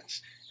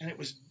 copperheads. And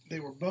they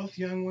were both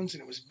young ones,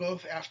 and it was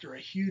both after a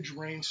huge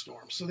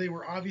rainstorm. So they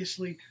were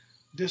obviously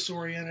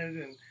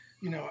disoriented, and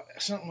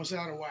something was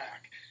out of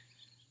whack.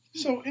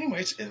 So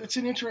anyway, it's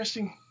an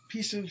interesting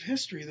piece of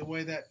history, the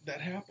way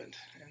that happened,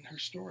 and her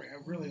story.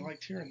 I really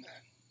liked hearing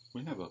that.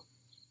 We have a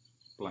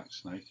black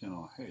snake in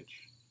our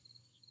hedge,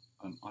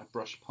 and I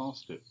brushed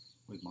past it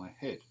with my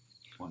head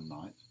one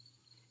night,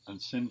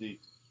 and Cindy,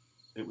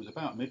 it was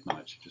about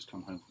midnight, she'd just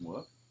come home from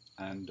work,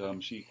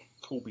 and she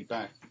called me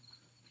back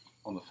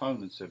on the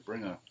phone and said,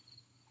 bring a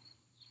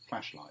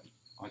flashlight.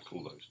 I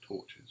call those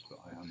torches, but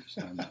I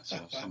understand that's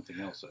something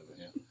else over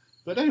here.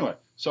 But anyway,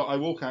 so I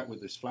walk out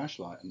with this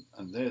flashlight,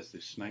 and there's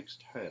this snake's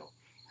tail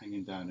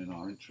hanging down in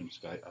our entrance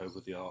gate over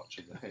the arch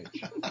of the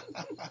hedge.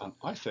 And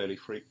I fairly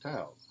freaked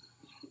out.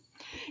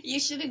 You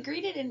should have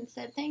greeted it and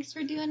said, thanks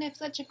for doing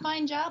such a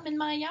fine job in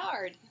my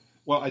yard.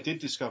 Well, I did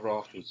discover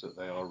afterwards that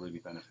they are really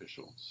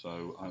beneficial.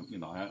 So,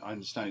 I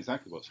understand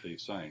exactly what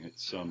Steve's saying.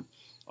 It's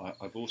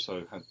I've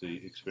also had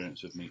the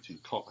experience of meeting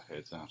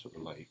copperheads out at the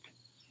lake,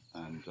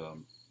 and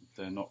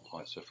they're not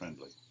quite so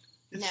friendly.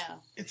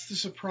 It's the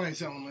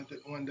surprise element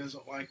that one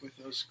doesn't like with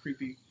those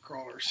creepy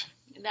crawlers.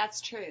 That's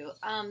true.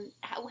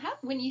 How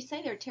when you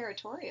say they're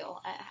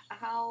territorial,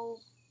 how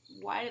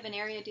wide of an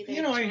area do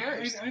they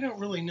traverse? I don't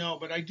really know,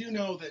 but I do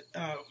know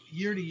that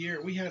year to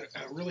year we had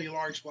a really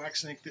large black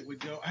snake that would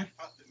go.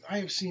 I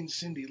have seen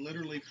Cindy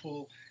literally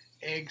pull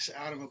eggs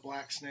out of a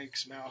black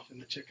snake's mouth in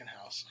the chicken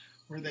house,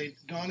 where they'd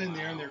gone in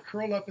there and they're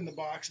curled up in the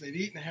box and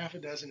they've eaten half a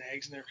dozen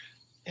eggs,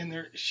 and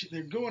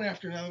they're going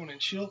after another one,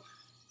 and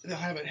they'll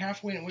have it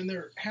halfway, and when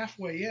they're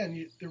halfway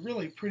in, they're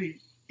really pretty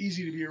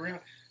easy to be around.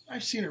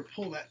 I've seen her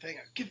pull that thing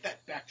out. Give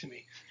that back to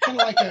me. Kind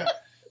of like a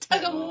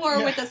tug of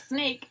war with a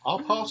snake. I'll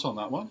pass on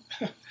that one.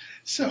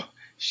 So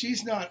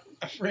she's not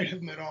afraid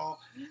of them at all.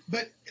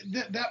 But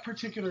that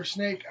particular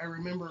snake, I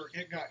remember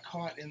it got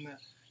caught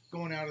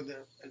going out of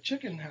the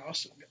chicken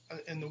house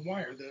in the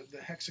wire,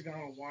 the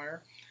hexagonal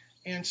wire.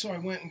 And so I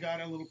went and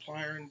got a little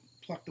plier and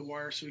plucked the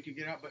wire so he could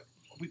get out. But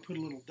we put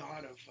a little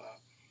dot of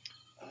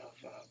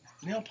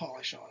nail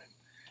polish on him.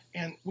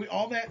 And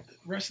all that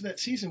rest of that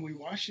season, we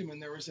washed him, and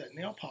there was that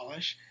nail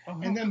polish.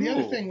 And then the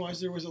other thing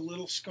was there was a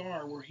little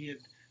scar where he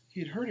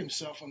had hurt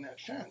himself on that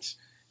fence.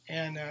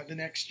 And the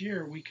next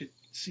year, we could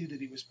see that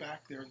he was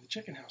back there in the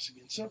chicken house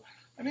again. So,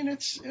 I mean,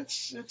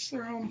 it's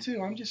their home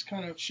too. I'm just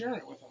kind of sharing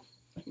it with them.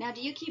 Now,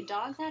 do you keep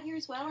dogs out here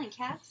as well, and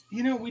cats?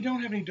 We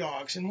don't have any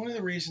dogs, and one of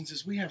the reasons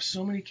is we have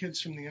so many kids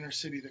from the inner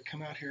city that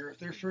come out here.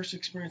 Their first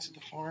experience at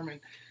the farm,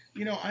 and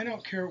I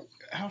don't care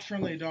how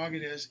friendly a dog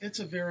it is. It's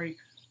a very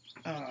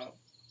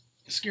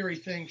scary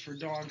thing for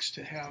dogs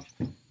to have.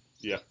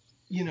 Yeah.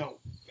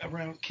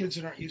 Around kids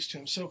that aren't used to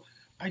them. So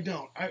I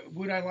don't.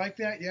 Would I like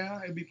that? Yeah,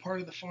 it'd be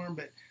part of the farm.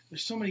 But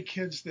there's so many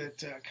kids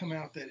that come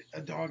out that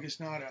a dog is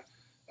not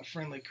a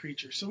friendly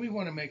creature. So we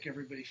want to make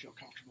everybody feel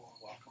comfortable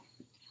and welcome.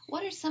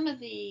 What are some of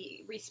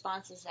the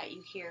responses that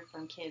you hear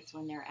from kids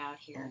when they're out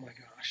here? Oh my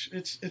gosh,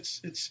 it's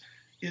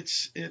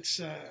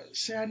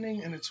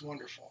saddening and it's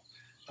wonderful.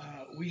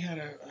 We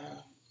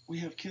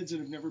have kids that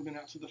have never been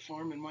out to the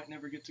farm and might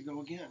never get to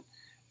go again.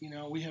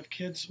 We have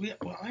kids.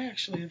 I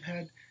actually have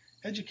had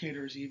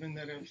educators even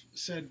that have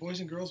said, boys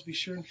and girls, be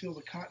sure and feel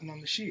the cotton on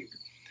the sheep.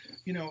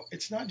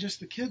 It's not just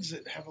the kids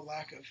that have a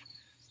lack of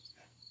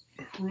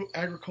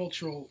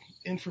agricultural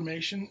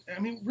information. I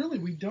mean, really,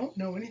 we don't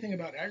know anything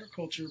about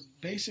agriculture.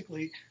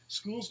 Basically,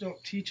 schools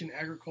don't teach an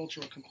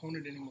agricultural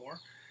component anymore.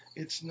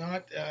 It's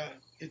not.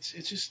 It's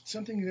just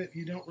something that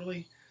you don't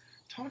really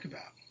talk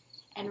about.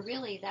 And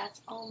really,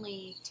 that's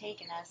only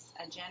taken us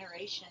a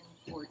generation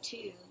or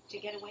two to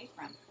get away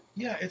from.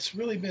 Yeah, it's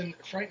really been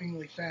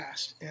frighteningly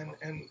fast, and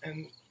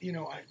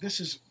this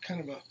is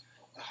kind of a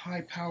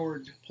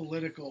high-powered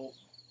political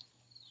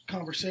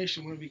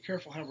conversation. We want to be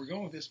careful how we're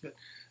going with this, but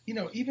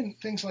even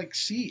things like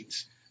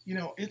seeds.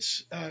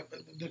 It's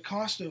the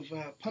cost of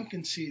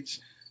pumpkin seeds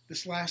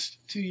this last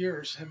 2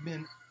 years have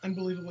been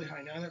unbelievably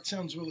high. Now that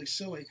sounds really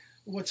silly,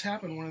 but what's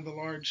happened? One of the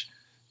large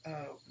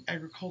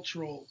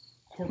agricultural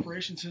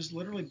corporations has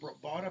literally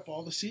bought up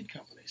all the seed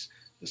companies,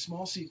 the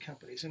small seed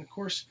companies, and of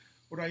course,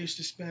 what I used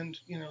to spend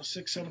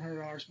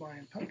 $600-700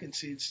 buying pumpkin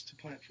seeds to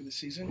plant for the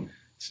season,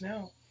 it's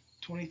now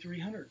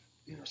 $2,300.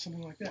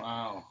 Something like that.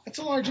 Wow. That's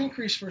a large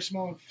increase for a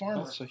small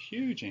farmer. That's a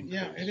huge increase.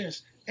 Yeah, it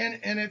is. And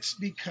it's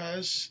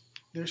because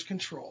there's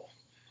control.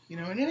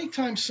 And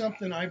anytime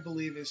something I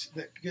believe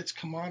that gets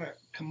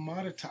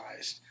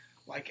commoditized,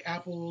 like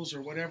apples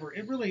or whatever,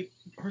 it really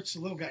hurts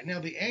the little guy.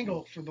 Now, the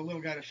angle for the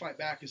little guy to fight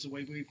back is the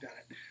way we've done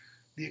it.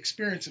 The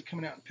experience of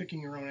coming out and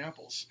picking your own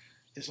apples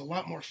is a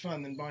lot more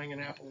fun than buying an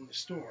apple in the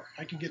store.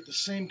 I can get the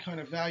same kind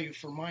of value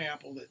for my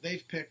apple that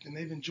they've picked, and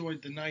they've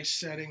enjoyed the nice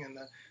setting and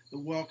the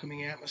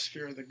welcoming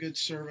atmosphere, the good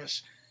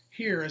service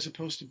here, as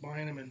opposed to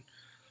buying them in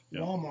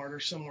Yeah. Walmart or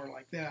somewhere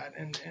like that.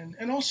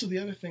 And also the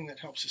other thing that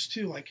helps us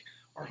too, like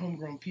our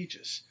homegrown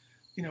peaches.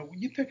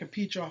 You pick a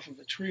peach off of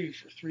a tree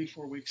for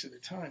 3-4 weeks at a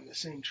time, the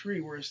same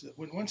tree. Whereas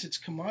once it's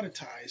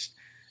commoditized,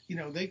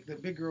 the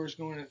big growers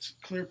go in and it's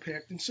clear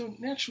picked, and so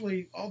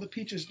naturally all the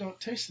peaches don't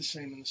taste the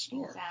same in the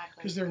store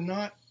because they're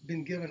not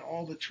been given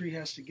all the tree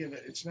has to give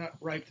it. It's not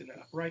ripe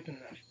enough.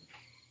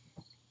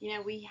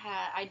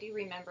 I do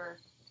remember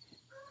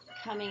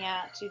coming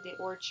out to the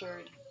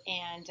orchard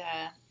and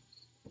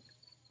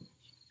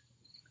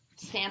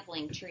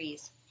sampling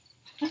trees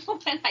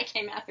when I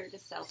came out here to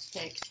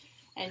self-pick,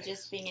 and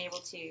just being able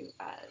to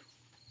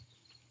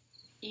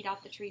eat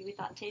off the tree we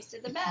thought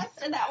tasted the best,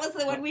 and that was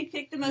the one we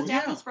picked the most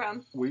apples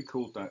from. We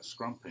called that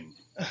scrumping.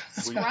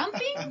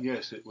 Scrumping?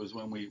 Yes, it was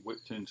when we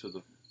whipped into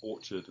the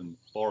orchard and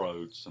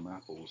borrowed some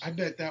apples. I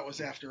bet that was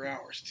after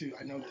hours too.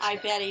 I know this. I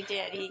bet he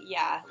did. He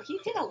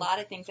did a lot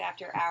of things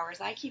after hours.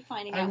 I keep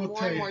finding out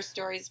more and more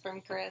stories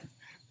from Chris.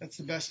 That's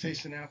the best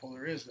tasting apple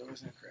there is, though,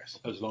 isn't it, Chris?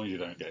 As long as you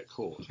don't get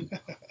caught.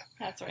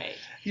 That's right.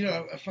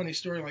 A funny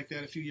story like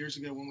that, a few years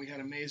ago when we had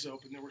a maze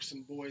open, there were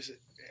some boys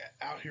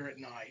out here at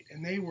night,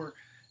 and they were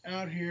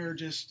out here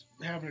just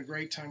having a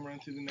great time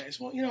running through the maze.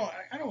 Well,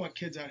 I don't want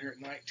kids out here at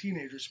night,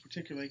 teenagers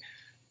particularly.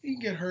 You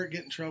can get hurt,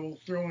 get in trouble,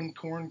 throwing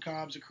corn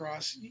cobs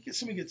across.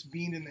 Somebody gets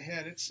beamed in the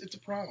head. It's a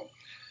problem.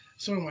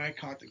 So anyway, I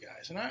caught the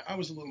guys, and I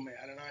was a little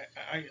mad, and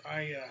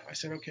I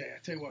said, okay, I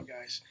tell you what,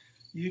 guys,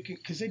 you can,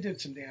 because they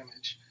did some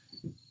damage.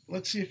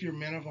 Let's see if you're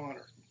men of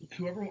honor.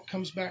 Whoever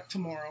comes back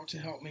tomorrow to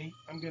help me,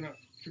 I'm going to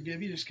forgive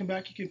you. Just come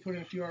back. You can put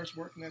in a few hours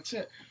work, and that's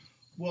it.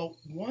 Well,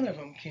 one of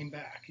them came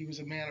back. He was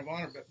a man of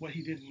honor, but what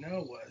he didn't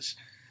know was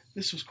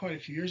this was quite a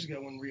few years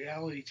ago when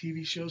reality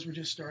TV shows were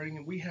just starting,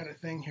 and we had a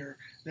thing here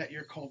that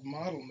year called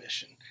Model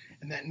Mission.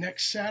 And that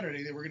next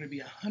Saturday, there were going to be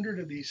 100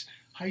 of these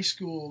high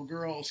school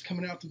girls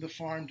coming out to the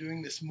farm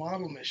doing this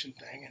Model Mission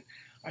thing. And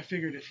I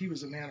figured if he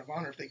was a man of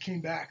honor, if they came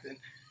back, then,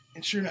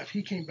 and sure enough,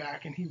 he came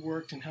back and he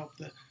worked and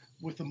helped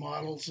with the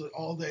models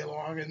all day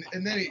long.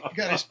 And then he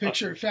got his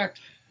picture. In fact,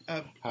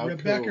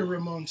 Rebecca cool.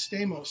 Ramon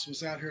Stamos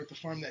was out here at the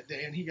farm that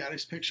day, and he got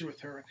his picture with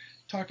her.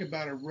 Talk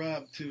about a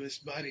rub to his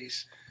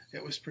buddies.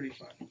 It was pretty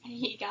fun.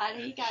 He got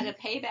a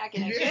payback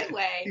in a good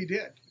way. He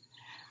did.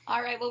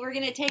 All right, well, we're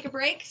going to take a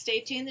break.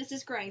 Stay tuned. This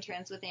is Growing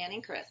Trends with Ann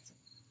and Chris.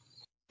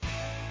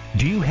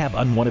 Do you have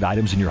unwanted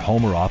items in your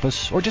home or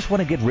office, or just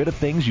want to get rid of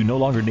things you no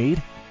longer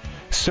need?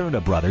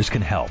 Cerna Brothers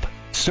can help.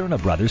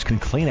 Cerna Brothers can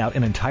clean out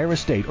an entire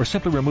estate or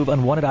simply remove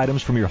unwanted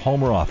items from your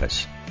home or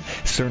office.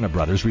 Cerna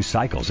Brothers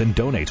recycles and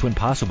donates when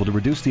possible to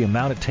reduce the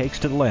amount it takes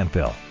to the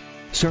landfill.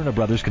 Cerna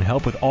Brothers can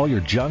help with all your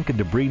junk and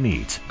debris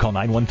needs. Call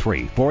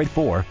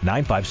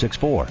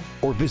 913-484-9564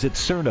 or visit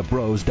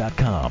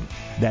CernaBros.com.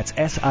 That's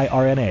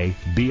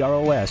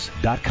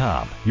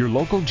SIRNABROS.com, your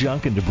local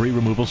junk and debris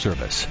removal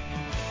service.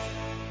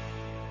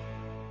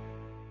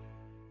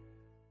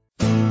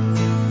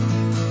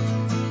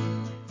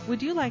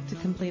 Would you like to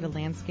complete a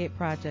landscape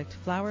project,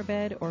 flower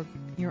bed, or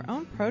your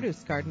own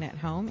produce garden at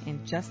home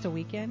in just a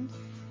weekend?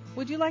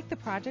 Would you like the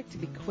project to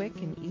be quick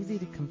and easy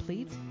to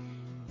complete?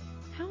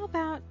 How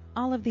about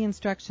all of the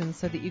instructions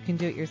so that you can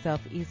do it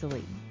yourself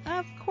easily?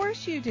 Of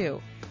course you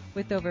do.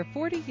 With over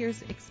 40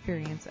 years'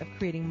 experience of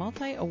creating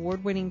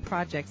multi-award-winning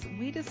projects,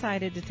 we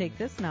decided to take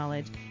this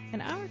knowledge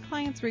and our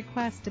clients'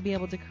 request to be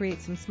able to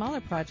create some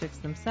smaller projects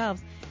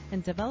themselves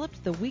and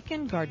developed the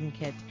Weekend Garden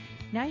Kit.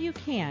 Now you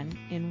can,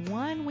 in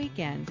one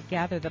weekend,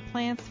 gather the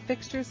plants,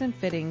 fixtures, and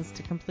fittings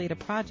to complete a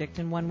project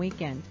in one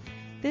weekend.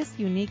 This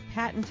unique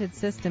patented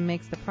system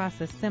makes the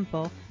process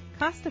simple,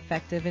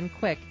 cost-effective, and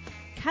quick,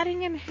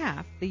 cutting in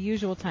half the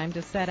usual time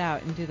to set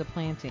out and do the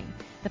planting.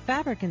 The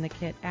fabric in the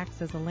kit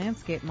acts as a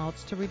landscape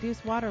mulch to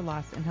reduce water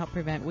loss and help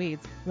prevent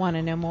weeds. Want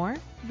to know more?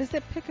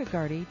 Visit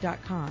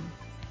Picagardy.com.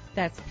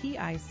 That's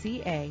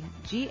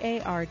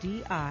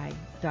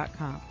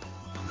Picagardi.com.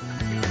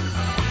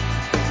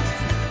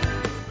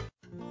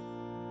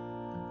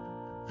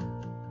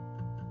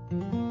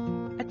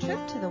 A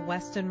trip to the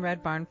Weston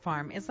Red Barn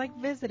Farm is like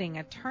visiting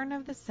a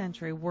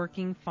turn-of-the-century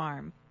working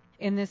farm.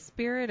 In the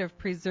spirit of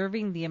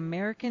preserving the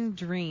American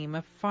dream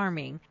of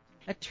farming,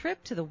 a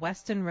trip to the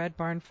Weston Red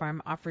Barn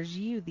Farm offers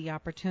you the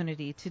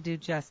opportunity to do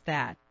just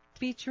that.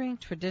 Featuring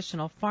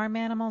traditional farm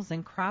animals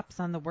and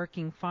crops on the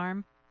working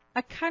farm,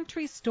 a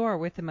country store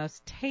with the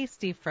most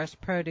tasty fresh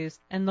produce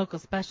and local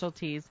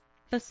specialties,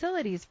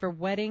 facilities for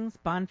weddings,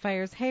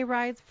 bonfires, hay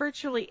rides,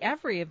 virtually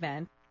every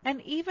event,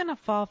 and even a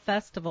fall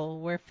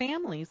festival where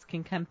families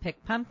can come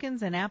pick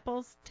pumpkins and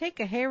apples, take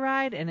a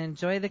hayride, and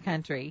enjoy the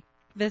country.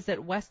 Visit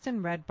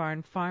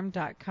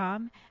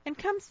WestonRedBarnFarm.com and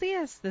come see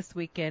us this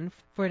weekend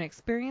for an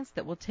experience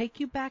that will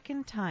take you back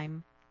in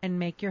time and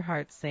make your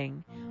heart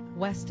sing.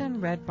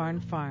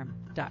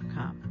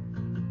 WestonRedBarnFarm.com.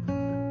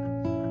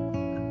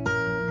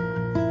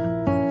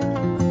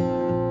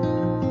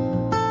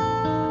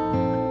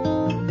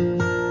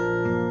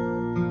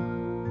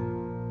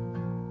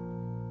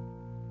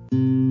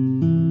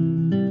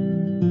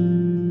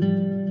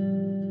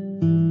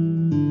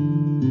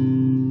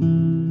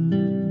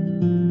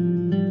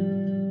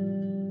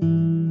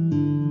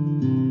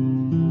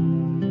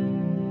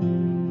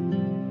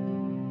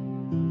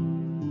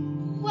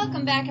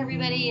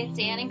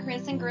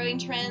 Chris, and Growing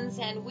Trends,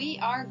 and we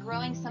are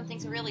growing something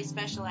really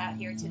special out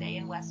here today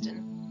in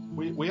Weston.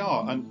 We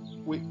are,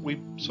 and we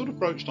sort of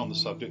broached on the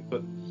subject,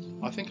 but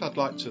I think I'd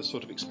like to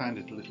sort of expand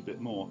it a little bit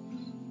more.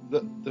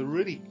 The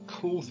really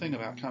cool thing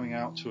about coming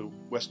out to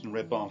Weston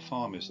Red Barn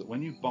Farm is that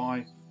when you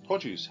buy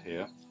produce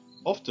here,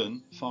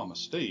 often Farmer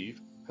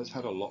Steve has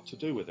had a lot to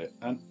do with it,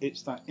 and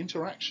it's that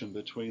interaction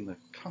between the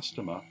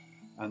customer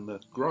and the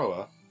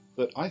grower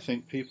that I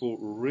think people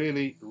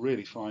really,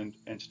 really find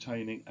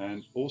entertaining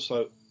and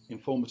also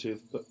informative,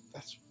 but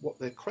that's what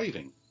they're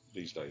craving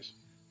these days.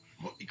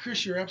 Well,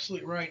 Chris, you're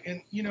absolutely right.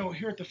 And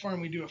here at the farm,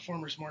 we do a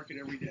farmers market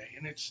every day,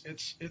 and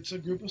it's a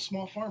group of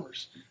small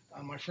farmers.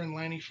 My friend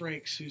Lanny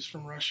Frakes, who's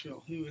from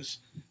Rushville, who is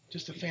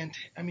just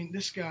I mean,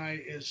 this guy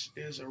is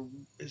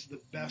the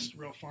best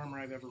real farmer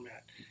I've ever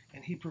met,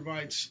 and he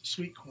provides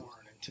sweet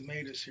corn and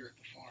tomatoes here at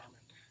the farm,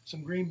 and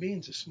some green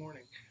beans this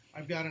morning.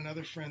 I've got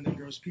another friend that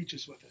grows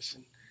peaches with us,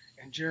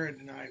 and Jared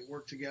and I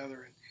work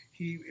together, and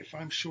if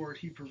I'm short,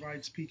 he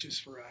provides peaches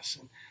for us,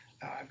 and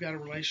I've got a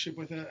relationship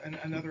with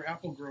another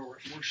apple grower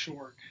if we're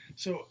short.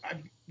 So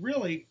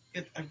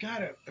I've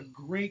got a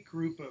great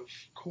group of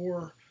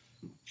core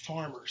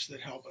farmers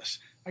that help us.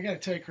 I got to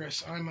tell you,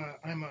 Chris, I'm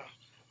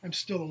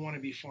still a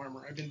wannabe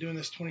farmer. I've been doing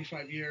this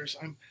 25 years.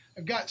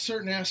 I've got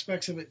certain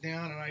aspects of it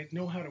down, and I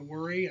know how to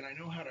worry, and I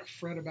know how to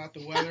fret about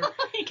the weather.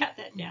 You got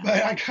that down.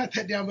 But I got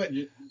that down. But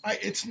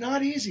it's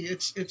not easy.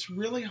 It's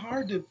really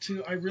hard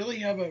to. I really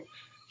have a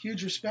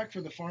huge respect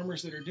for the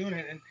farmers that are doing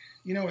it, and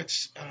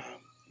it's.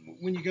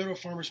 When you go to a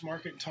farmer's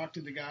market and talk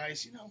to the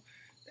guys,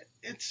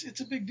 it's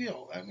a big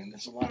deal. I mean,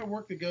 there's a lot of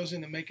work that goes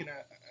into making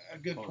a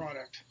good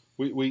product.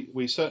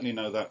 We certainly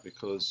know that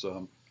because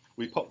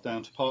we popped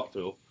down to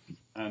Parkville,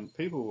 and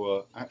people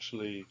were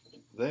actually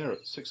there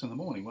at 6 a.m,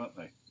 weren't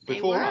they?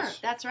 Before they were. us.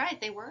 That's right.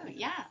 They were.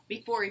 Yeah.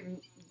 Before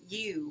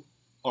you.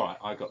 All right,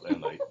 I got there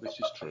late. This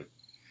is true.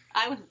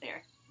 I wasn't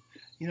there.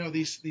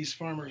 These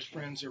farmers'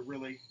 friends are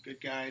really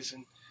good guys,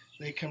 and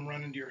they come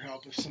running to your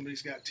help if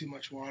somebody's got too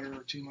much water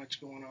or too much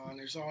going on.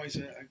 There's always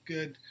a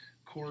good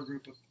core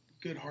group of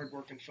good,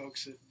 hardworking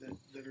folks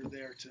that are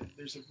there.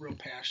 There's a real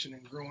passion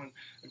in growing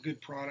a good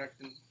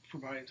product and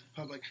providing to the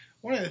public.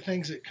 One of the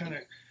things that kind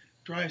of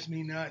drives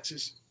me nuts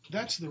is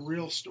that's the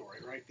real story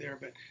right there.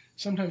 But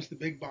sometimes the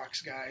big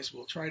box guys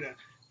will try to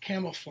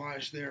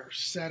camouflage their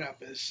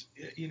setup as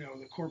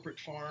the corporate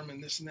farm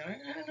and this and that.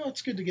 I know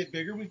it's good to get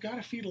bigger. We've got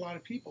to feed a lot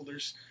of people.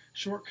 There's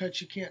shortcuts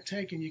you can't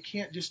take, and you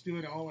can't just do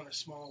it all in a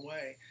small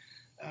way.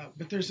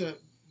 But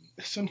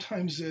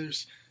sometimes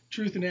there's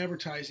truth in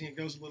advertising. It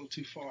goes a little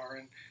too far,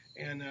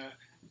 and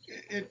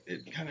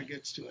it kind of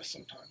gets to us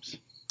sometimes.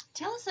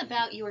 Tell us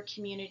about your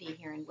community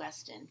here in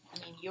Weston. I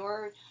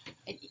mean,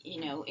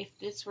 if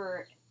this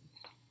were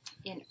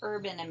in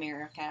urban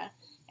America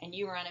and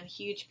you were on a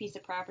huge piece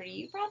of property,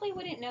 you probably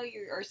wouldn't know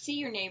or see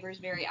your neighbors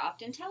very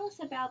often. Tell us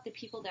about the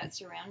people that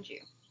surround you.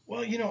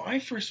 Well, I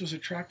first was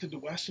attracted to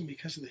Weston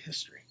because of the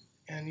history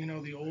and,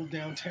 the old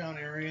downtown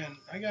area, and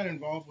I got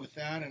involved with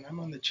that, and I'm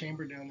on the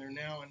chamber down there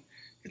now, and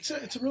it's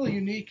a really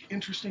unique,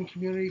 interesting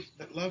community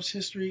that loves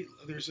history.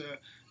 There's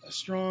a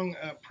strong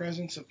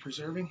presence of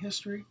preserving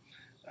history.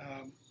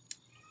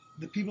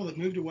 The people that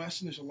move to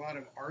Weston, there's a lot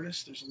of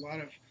artists, there's a lot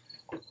of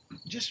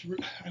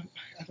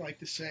I'd like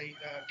to say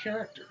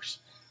characters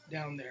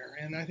down there,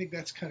 and I think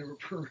that's kind of a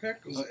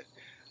prerequisite.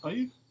 Are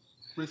you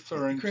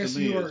referring Chris, to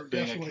me you as are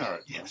being definitely, a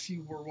character? yes,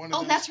 you were one of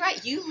those. Oh, that's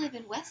right. You live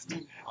in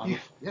Weston.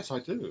 Yes, I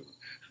do.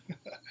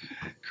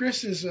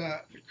 Chris is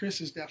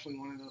definitely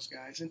one of those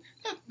guys, and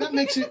that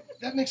makes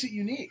it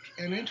unique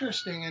and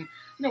interesting.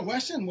 And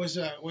Weston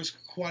was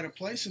quite a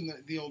place in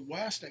the old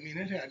West. I mean,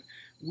 it had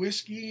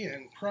whiskey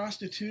and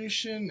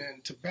prostitution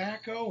and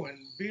tobacco and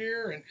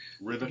beer and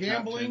River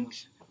gambling.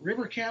 captains.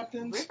 River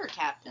captains. River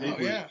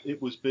captains. It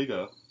was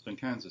bigger than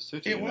Kansas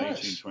City in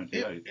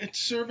 1828. It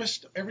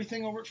serviced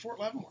everything over at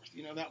Fort Leavenworth.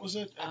 That was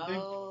a big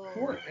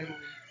port, and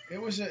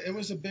it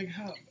was a big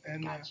hub.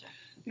 And Gotcha.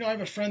 I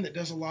have a friend that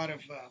does a lot of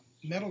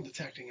metal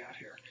detecting out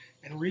here,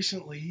 and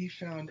recently he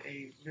found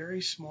a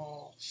very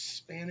small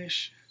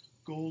Spanish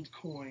gold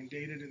coin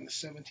dated in the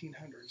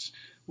 1700s,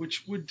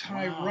 which would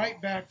tie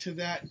right back to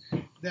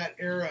that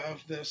era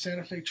of the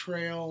Santa Fe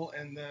Trail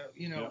and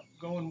the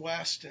going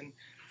west, and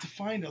to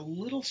find a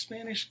little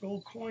Spanish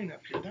gold coin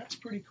up here, that's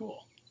pretty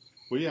cool.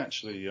 We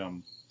actually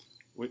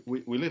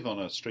we live on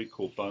a street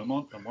called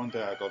Beaumont, and one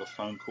day I got a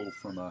phone call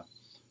from a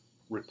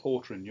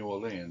reporter in New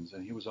Orleans,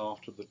 and he was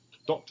after the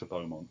Dr.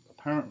 Beaumont.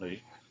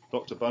 Apparently,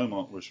 Dr.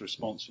 Beaumont was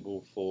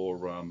responsible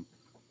for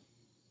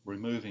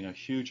removing a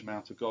huge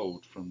amount of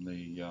gold from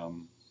the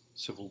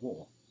Civil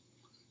War,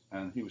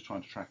 and he was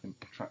trying to track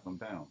them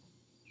down.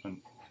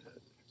 And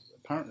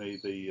apparently,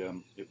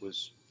 it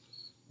was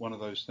one of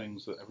those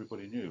things that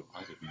everybody knew.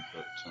 I didn't,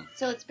 but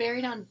so it's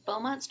buried on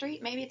Beaumont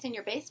Street. Maybe it's in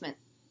your basement.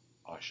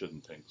 I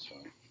shouldn't think so.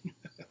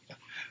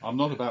 I'm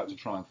not about to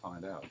try and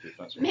find out if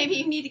that's what Maybe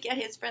you need to get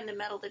his friend, the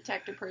metal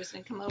detector person,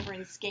 and come over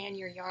and scan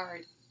your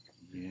yard.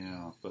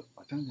 Yeah, but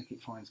I don't think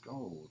it finds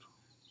gold.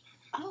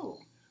 Oh,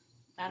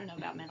 I don't know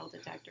about metal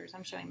detectors.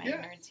 I'm showing my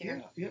ignorance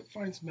here. Yeah, it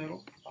finds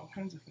metal, all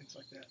kinds of things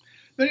like that.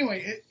 But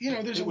anyway,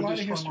 there's It a would lot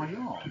of destroy history.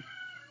 my yard.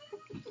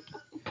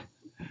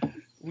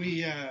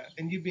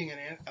 And you being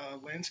a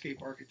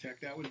landscape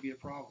architect, that would be a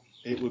problem.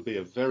 It would be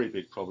a very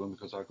big problem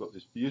because I've got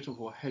this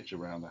beautiful hedge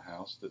around the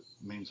house that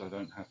means I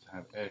don't have to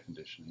have air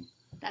conditioning.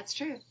 That's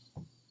true.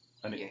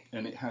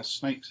 And it has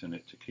snakes in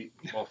it to keep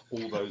off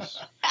all those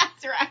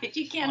That's right.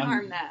 You can't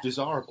harm that.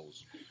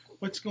 undesirables.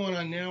 What's going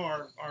on now,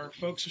 our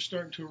folks are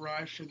starting to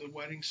arrive for the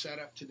wedding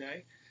setup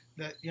today.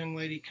 That young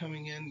lady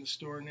coming in the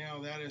store now,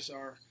 that is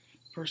our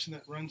person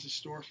that runs the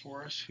store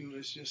for us, who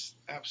is just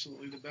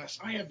absolutely the best.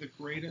 I have the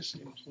greatest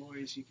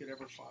employees you could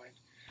ever find,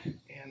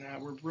 and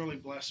we're really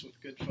blessed with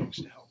good folks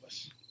to help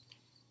us.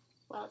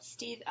 Well,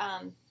 Steve,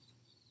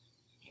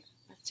 here,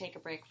 let's take a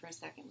break for a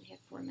second. We have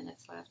 4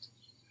 minutes left.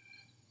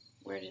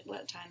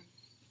 What time?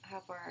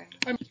 How far are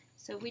we?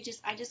 So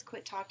I just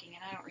quit talking,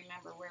 and I don't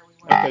remember where we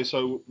were. Okay,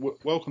 so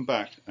welcome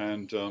back,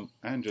 and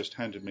Anne just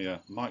handed me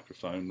a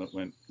microphone that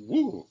went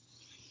woo.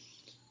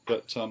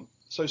 But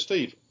so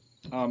Steve,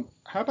 how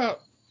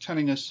about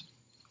telling us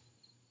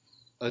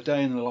a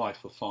day in the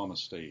life of Farmer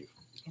Steve?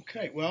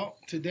 Okay, well,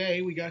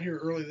 today we got here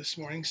early this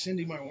morning.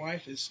 Cindy, my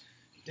wife, is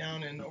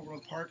down in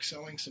Overland Park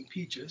selling some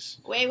peaches.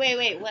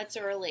 Wait. What's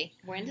early?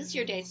 When does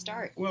your day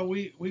start? Well,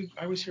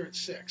 I was here at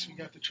 6. We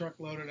got the truck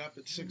loaded up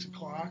at 6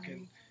 o'clock,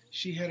 and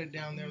she headed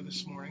down there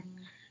this morning.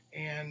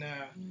 And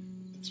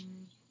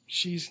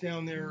she's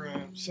down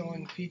there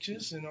selling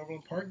peaches in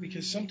Overland Park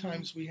because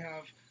sometimes we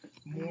have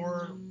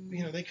more,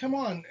 they come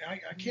on.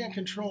 I can't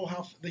control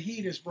how the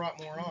heat has brought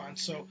more on.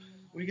 So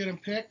we get them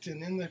picked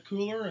and in the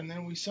cooler, and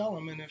then we sell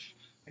them. And if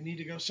I need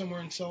to go somewhere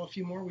and sell a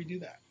few more, we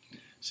do that.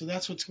 So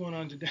that's what's going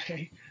on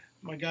today.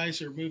 My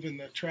guys are moving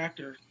the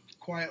tractor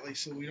quietly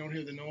so we don't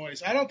hear the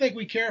noise. I don't think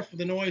we care if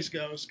the noise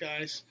goes,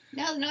 guys.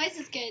 No, the noise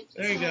is good.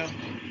 There you go.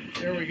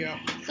 There we go.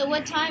 So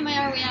what time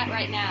are we at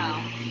right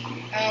now?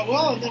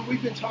 Well, and then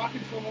we've been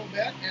talking for a little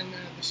bit, and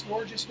the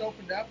store just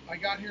opened up. I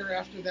got here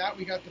after that.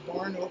 We got the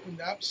barn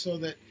opened up so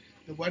that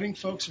the wedding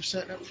folks are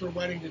setting up for a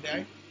wedding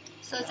today.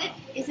 So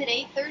is it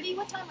 8:30?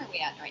 What time are we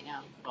at right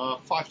now?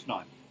 5 to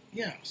 9.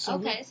 Yeah. So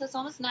okay, so it's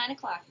almost 9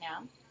 o'clock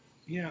now.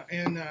 Yeah,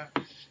 and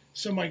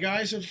so my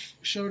guys have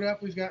showed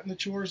up. We've gotten the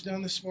chores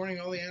done this morning.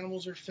 All the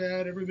animals are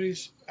fed.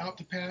 Everybody's out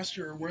to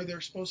pasture or where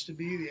they're supposed to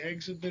be. The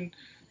eggs have been,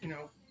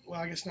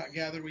 well, I guess not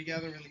gathered. We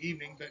gather in the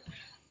evening, but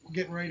we're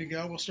getting ready to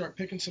go. We'll start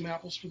picking some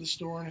apples for the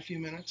store in a few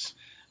minutes.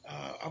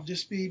 I'll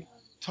just be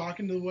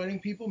talking to the wedding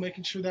people,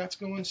 making sure that's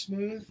going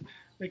smooth,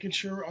 making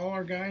sure all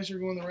our guys are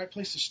going the right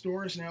place. The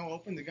store is now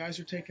open. The guys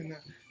are taking the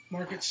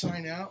market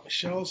sign out.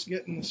 Michelle's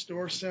getting the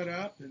store set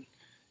up, and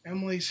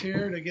Emily's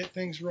here to get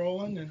things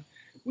rolling. And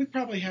we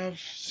probably have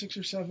 6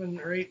 or 7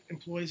 or 8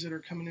 employees that are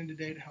coming in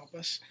today to help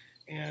us.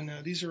 And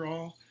these are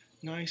all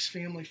nice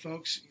family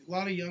folks. A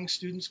lot of young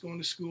students going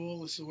to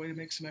school. This is a way to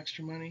make some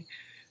extra money.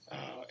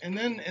 And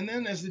then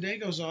as the day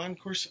goes on, of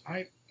course,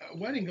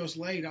 wedding goes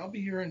late. I'll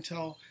be here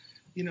until,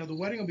 the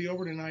wedding will be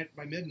over tonight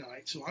by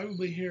midnight. So I will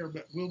be here,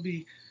 but we'll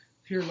be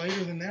here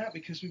later than that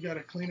because we've got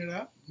to clean it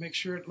up, make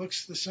sure it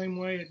looks the same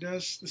way it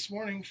does this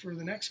morning for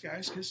the next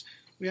guys, because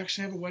we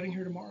actually have a wedding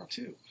here tomorrow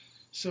too.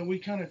 So we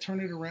kind of turn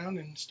it around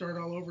and start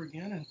all over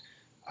again. And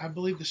I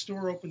believe the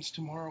store opens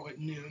tomorrow at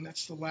noon.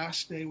 That's the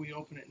last day we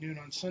open at noon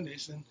on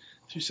Sundays. Then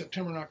through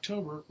September and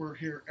October, we're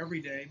here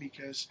every day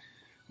because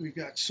we've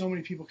got so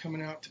many people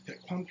coming out to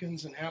pick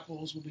pumpkins and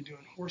apples. We'll be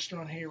doing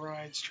horse-drawn hay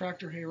rides,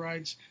 tractor hay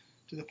rides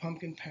to the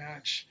pumpkin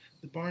patch.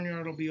 The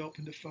barnyard will be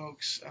open to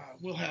folks.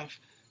 We'll have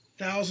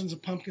thousands of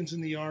pumpkins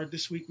in the yard.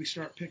 This week we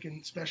start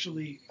picking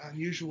specially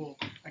unusual,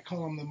 I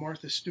call them the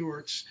Martha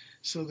Stewarts,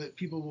 so that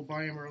people will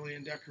buy them early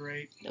and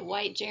decorate. The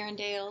white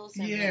Jarondales.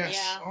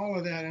 Yes, all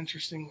of that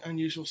interesting,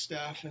 unusual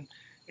stuff.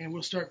 And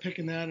we'll start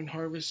picking that and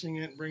harvesting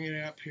it and bringing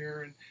it up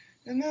here.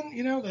 And then,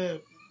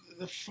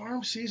 the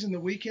farm season, the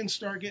weekends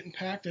start getting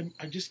packed.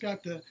 I just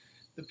got the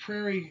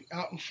prairie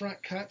out in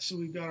front cut, so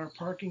we've got our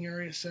parking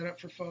area set up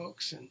for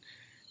folks. And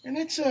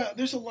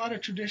there's a lot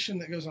of tradition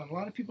that goes on. A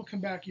lot of people come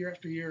back year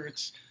after year.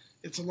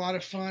 It's a lot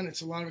of fun.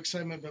 It's a lot of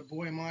excitement. But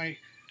boy,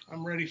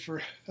 I'm ready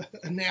for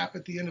a nap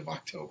at the end of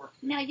October.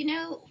 Now,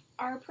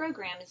 our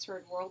program is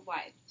heard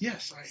worldwide.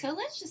 Yes. So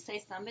let's just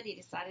say somebody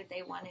decided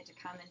they wanted to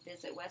come and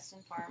visit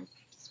Weston Farms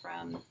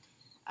from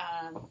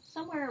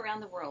somewhere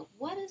around the world.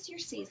 What is your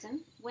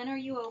season? When are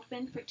you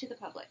open to the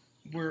public?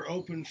 We're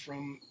open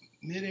from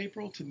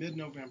mid-April to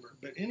mid-November.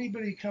 But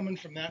anybody coming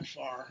from that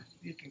far,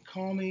 you can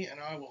call me and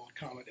I will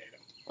accommodate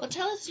them. Well,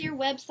 tell us your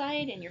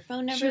website and your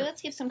phone number. Sure.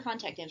 Let's give some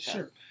contact info.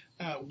 Sure.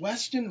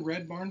 Weston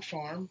Red Barn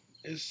Farm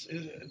is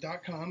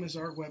 .com is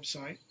our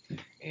website,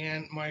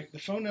 and the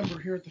phone number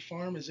here at the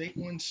farm is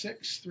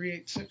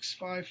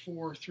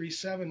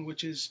 816-386-5437,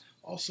 which is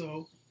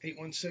also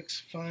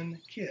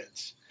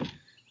 816-FUN-KIDS.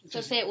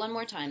 So say it one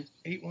more time.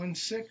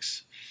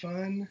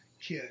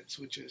 816-FUN-KIDS,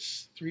 which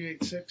is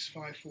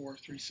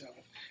 386-5437.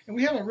 And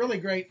we have a really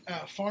great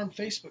farm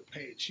Facebook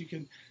page. You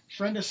can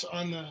friend us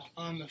on the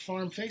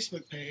farm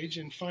Facebook page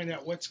and find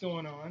out what's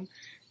going on.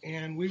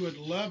 And we would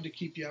love to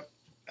keep you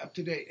up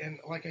to date. And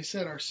like I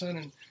said, our son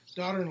and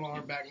daughter-in-law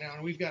are back now,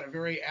 and we've got a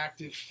very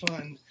active,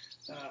 fun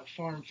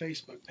farm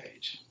Facebook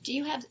page. Do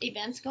you have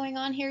events going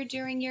on here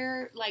during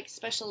your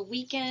special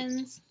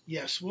weekends?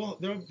 Yes, well,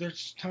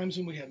 there's times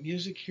when we have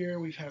music here.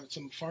 We've had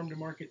some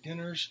farm-to-market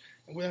dinners,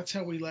 and that's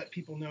how we let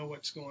people know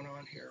what's going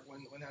on here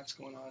when that's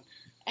going on.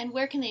 And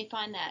where can they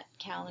find that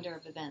calendar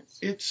of events?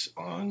 It's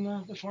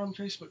on the farm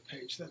Facebook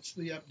page. That's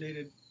the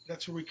updated.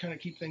 That's where we kind of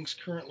keep things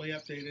currently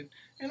updated.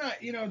 And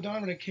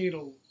Don and Kate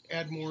will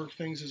add more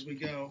things as we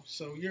go.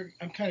 So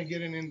I'm kind of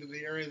getting into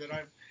the area that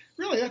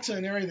that's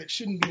an area that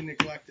shouldn't be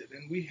neglected,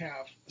 and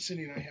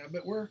Cindy and I have,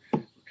 but we're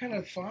kind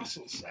of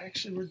fossils.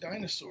 Actually, we're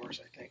dinosaurs,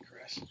 I think,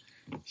 Chris.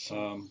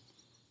 So,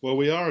 well,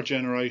 we are a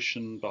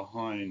generation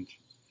behind,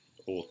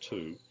 or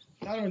two.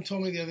 Donovan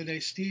told me the other day,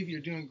 Steve,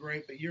 you're doing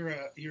great, but you're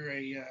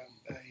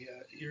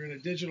in a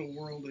digital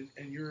world,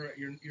 and you're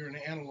an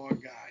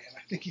analog guy, and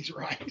I think he's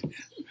right.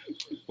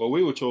 Well,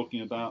 we were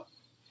talking about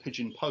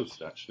Pigeon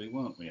Post, actually,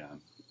 weren't we,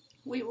 Anne?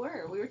 We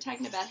were. We were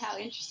talking about how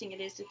interesting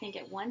it is to think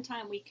at one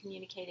time we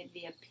communicated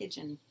via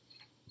pigeon.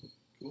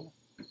 Cool.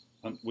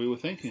 And we were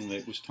thinking that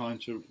it was time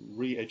to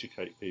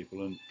re-educate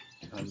people and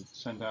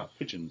send out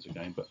pigeons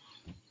again, but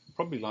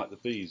probably like the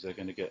bees, they're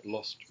going to get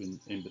lost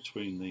in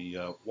between the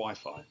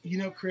Wi-Fi.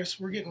 Chris,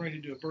 we're getting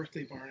ready to do a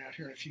birthday barn out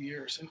here in a few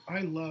years, and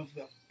I love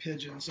the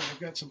pigeons, and I've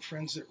got some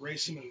friends that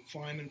race them and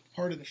fly them, and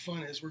part of the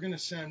fun is we're going to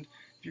send,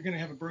 if you're going to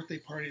have a birthday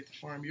party at the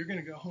farm, you're going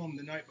to go home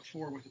the night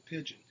before with a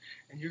pigeon,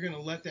 and you're going to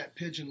let that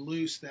pigeon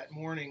loose that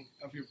morning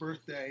of your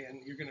birthday,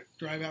 and you're going to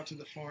drive out to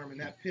the farm,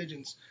 and that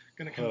pigeon's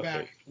going to come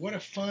back. What a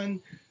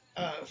fun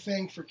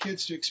thing for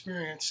kids to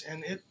experience,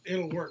 and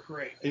it'll work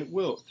great. It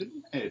will.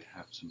 Didn't Ed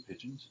have some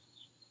pigeons?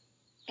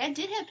 Ed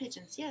did have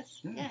pigeons, yes.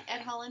 Yeah,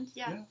 Ed Holland,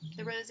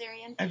 the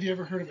Rosarian. Have you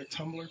ever heard of a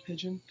tumbler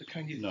pigeon? The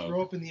kind you throw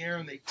up in the air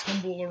and they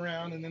tumble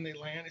around and then they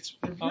land.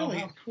 They're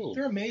really cool.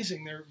 They're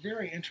amazing. They're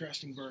very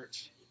interesting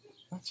birds.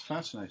 That's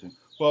fascinating.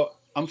 Well,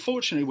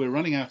 unfortunately, we're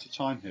running out of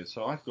time here,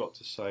 so I've got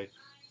to say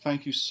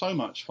thank you so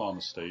much, Farmer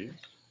Steve.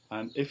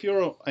 And if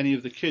you're any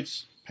of the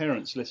kids'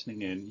 parents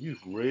listening in,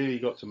 you've really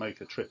got to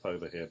make a trip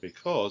over here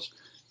because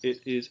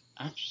it is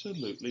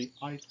absolutely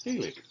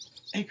idyllic.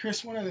 Hey,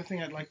 Chris, one other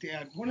thing I'd like to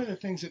add. One of the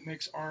things that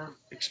makes our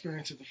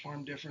experience at the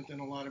farm different than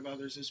a lot of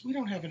others is we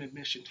don't have an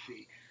admission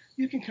fee.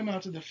 You can come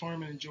out to the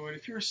farm and enjoy it.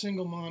 If you're a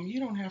single mom, you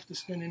don't have to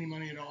spend any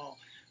money at all.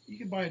 You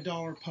could buy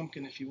 $1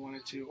 pumpkin if you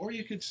wanted to, or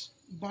you could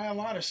buy a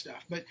lot of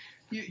stuff, but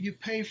you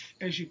pay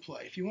as you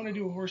play. If you want to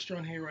do a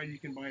horse-drawn hayride, you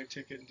can buy a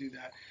ticket and do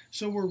that.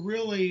 So we're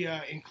really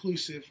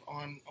inclusive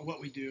on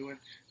what we do, and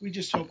we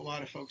just hope a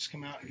lot of folks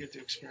come out and get to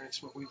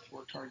experience what we've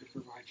worked hard to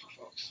provide for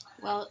folks.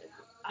 Well,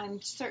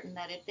 I'm certain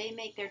that if they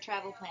make their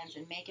travel plans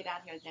and make it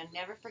out here, they'll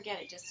never forget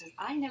it, just as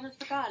I never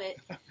forgot it.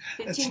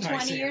 15,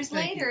 20 years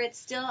later, it's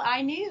still,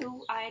 I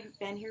knew I'd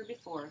been here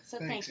before. So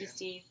thank you,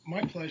 Steve.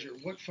 My pleasure.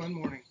 What fun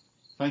morning.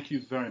 Thank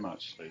you very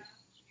much, Steve.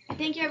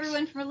 Thank you,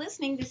 everyone, for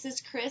listening. This is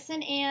Chris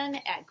and Ann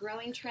at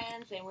Growing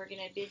Trends, and we're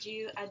going to bid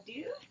you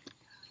adieu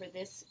for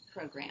this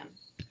program.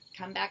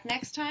 Come back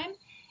next time.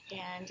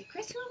 And,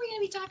 Chris, who are we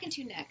going to be talking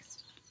to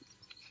next?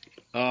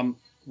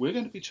 We're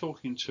going to be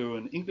talking to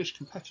an English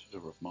competitor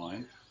of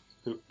mine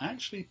who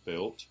actually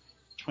built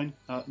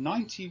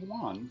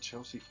 91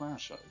 Chelsea Flower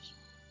Shows.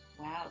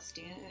 Wow,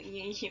 Stu,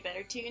 you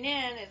better tune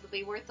in. It'll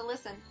be worth the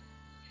listen.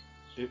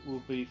 It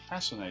will be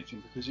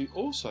fascinating because he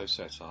also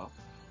set up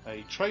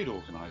a trade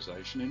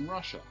organization in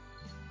Russia.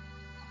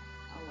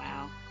 Oh,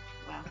 wow.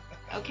 Well,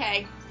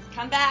 okay.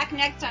 Come back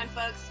next time,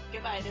 folks.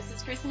 Goodbye. This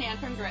is Chris and Ann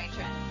from Growing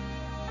Trends.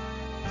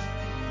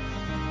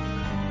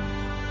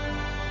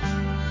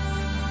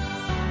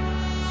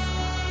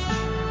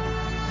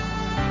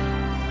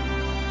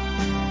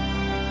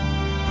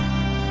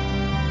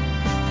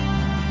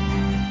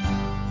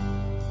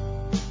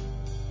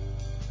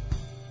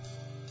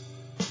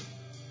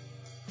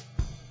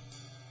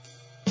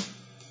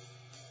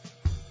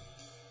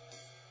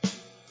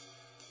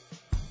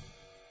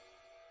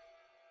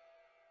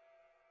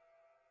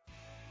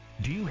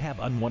 Do you have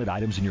unwanted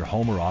items in your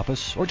home or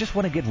office, or just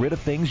want to get rid of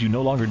things you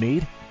no longer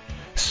need?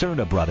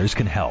 Cerna Brothers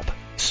can help.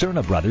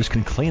 Cerna Brothers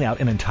can clean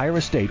out an entire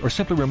estate or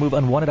simply remove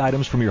unwanted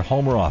items from your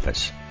home or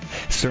office.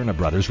 Cerna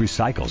Brothers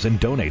recycles and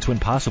donates when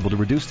possible to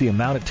reduce the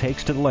amount it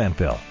takes to the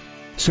landfill.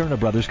 Cerna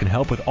Brothers can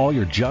help with all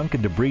your junk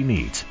and debris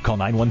needs. Call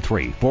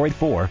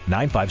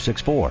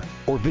 913-484-9564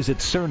 or visit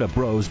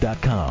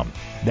CernaBros.com.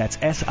 That's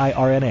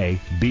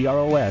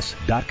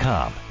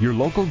SIRNABROS.com, your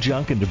local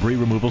junk and debris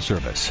removal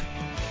service.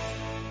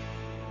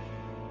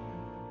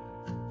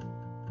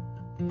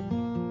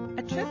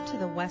 A trip to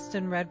the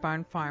Weston Red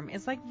Barn Farm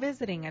is like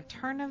visiting a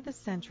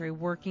turn-of-the-century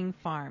working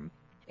farm.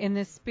 In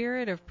the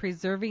spirit of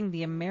preserving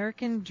the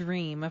American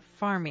dream of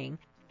farming,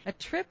 a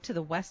trip to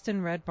the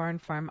Weston Red Barn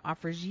Farm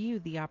offers you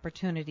the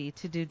opportunity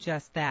to do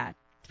just that,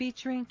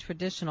 featuring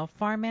traditional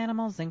farm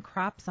animals and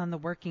crops on the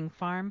working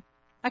farm,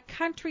 a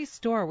country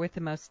store with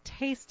the most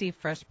tasty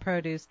fresh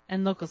produce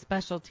and local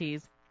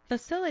specialties,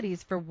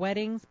 facilities for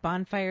weddings,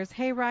 bonfires,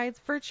 hayrides,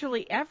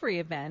 virtually every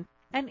event,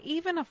 and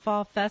even a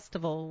fall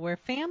festival where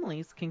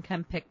families can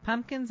come pick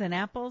pumpkins and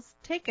apples,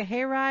 take a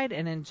hayride,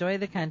 and enjoy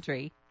the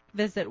country.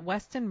 Visit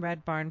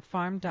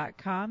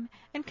WestonRedBarnFarm.com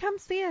and come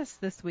see us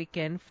this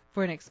weekend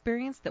for an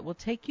experience that will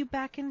take you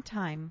back in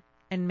time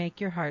and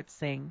make your heart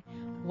sing.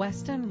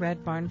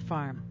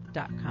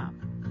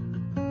 WestonRedBarnFarm.com.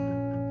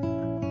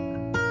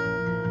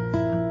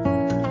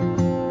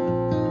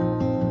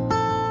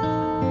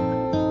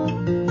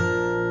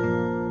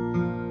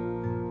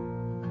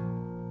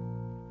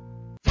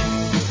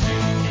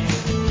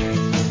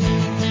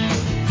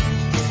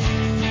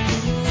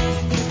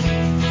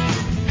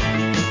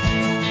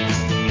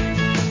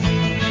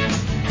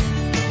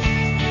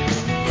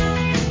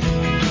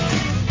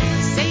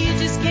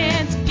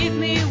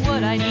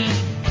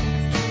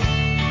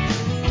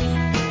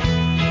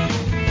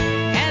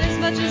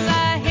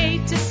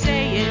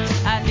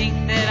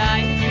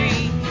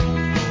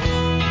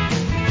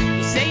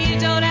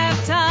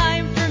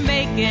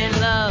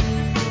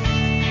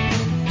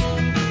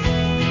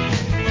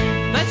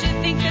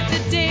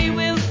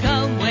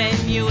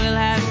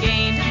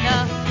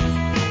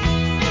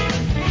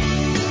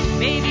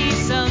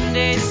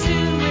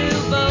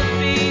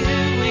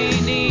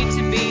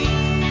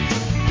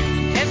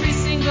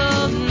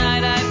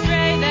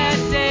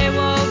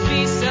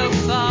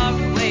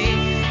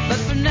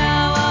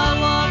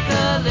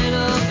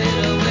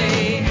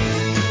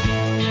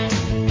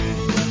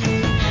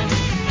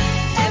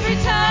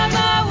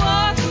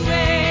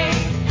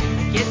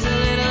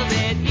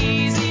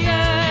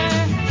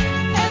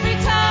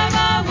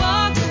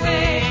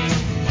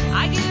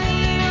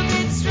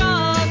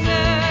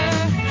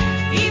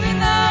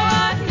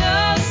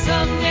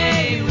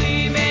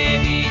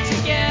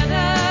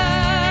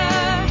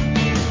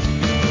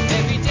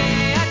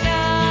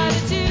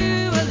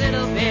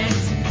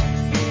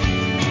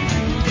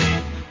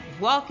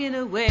 Walking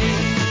away.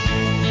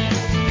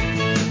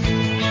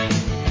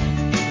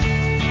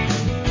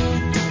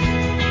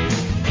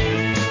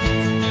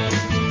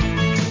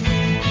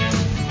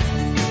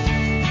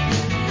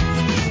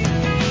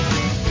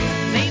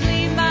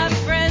 Lately my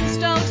friends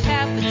don't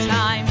have the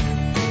time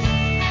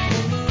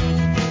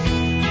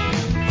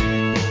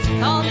to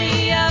call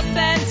me up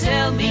and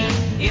tell me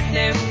if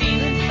they're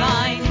feeling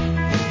fine.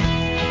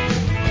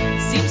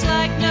 Seems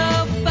like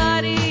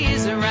nobody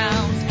is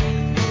around.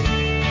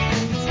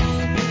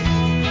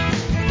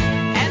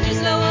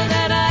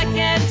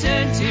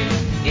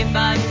 If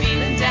I'm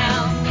feeling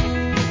down,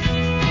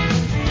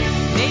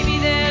 maybe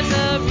there's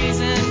a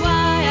reason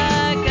why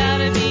I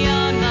gotta be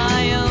on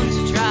my own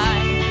to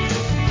try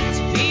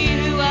to be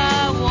who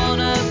I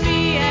wanna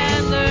be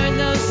and learn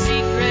those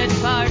secret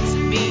parts of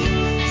me.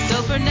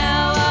 So for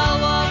now I'll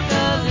walk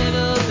a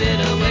little bit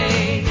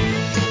away.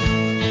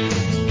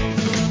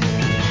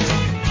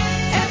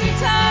 Every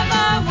time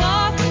I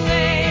walk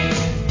away,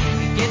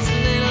 it gets a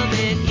little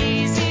bit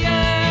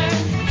easier.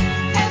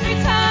 Every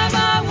time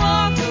I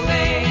walk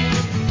away,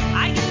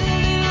 I get a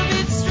little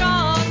bit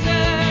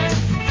stronger,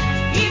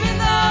 even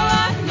though I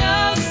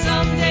know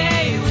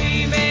someday we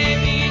may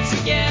be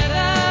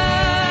together.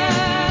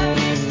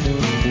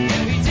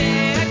 Every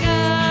day I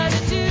gotta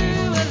do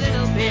a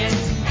little bit of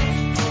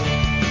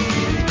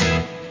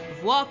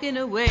walking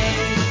away.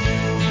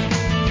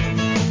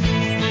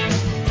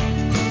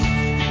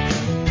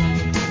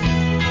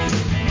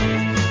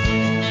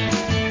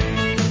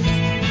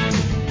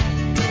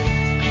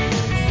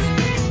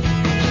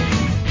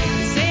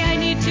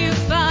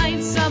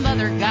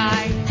 Other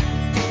guy.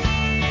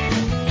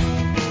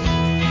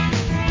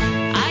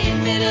 I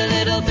admit a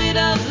little bit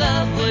of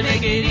love would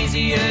make it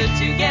easier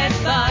to get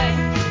by,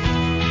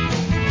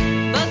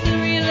 but the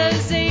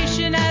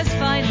realization has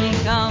finally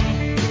come.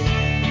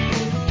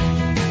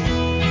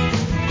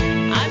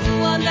 I'm the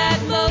one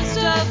that most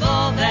of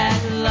all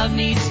that love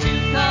needs to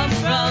come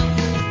from.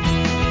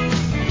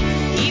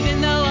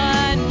 Even though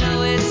I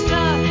know it's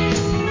tough,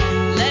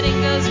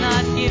 letting go's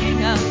not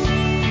giving up.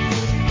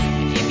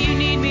 If you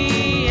need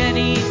me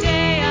any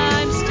day,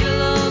 I'm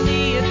still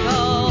only a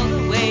call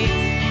away,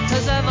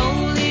 'cause I've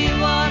only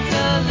walked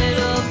a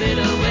little bit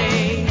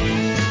away.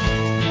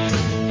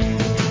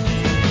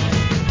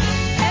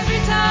 Every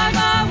time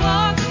I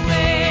walk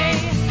away,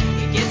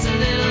 it gets a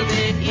little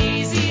bit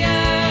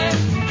easier.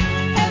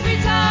 Every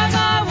time I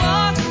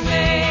walk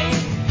away,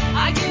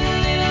 I get a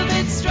little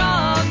bit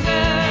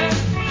stronger,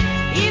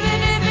 even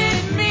if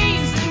it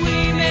means that we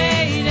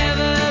may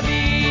never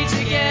be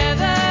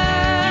together.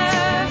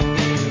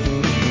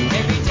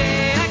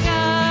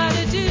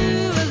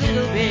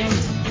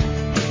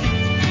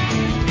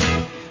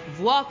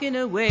 Walking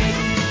away.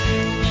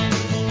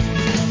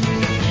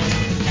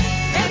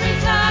 Every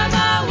time I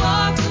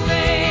walk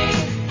away,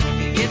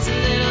 it gets a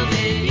little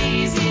bit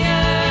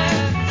easier.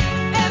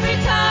 Every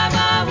time I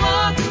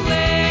walk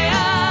away, I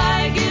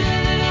get a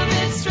little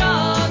bit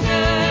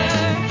stronger.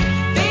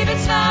 Baby,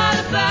 it's not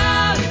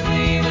about if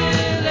we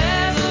will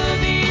ever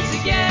be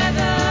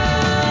together.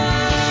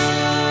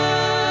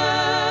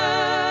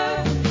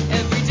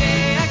 Every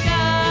day I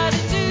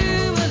gotta do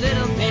a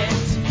little bit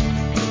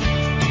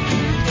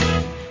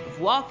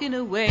walking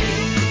away.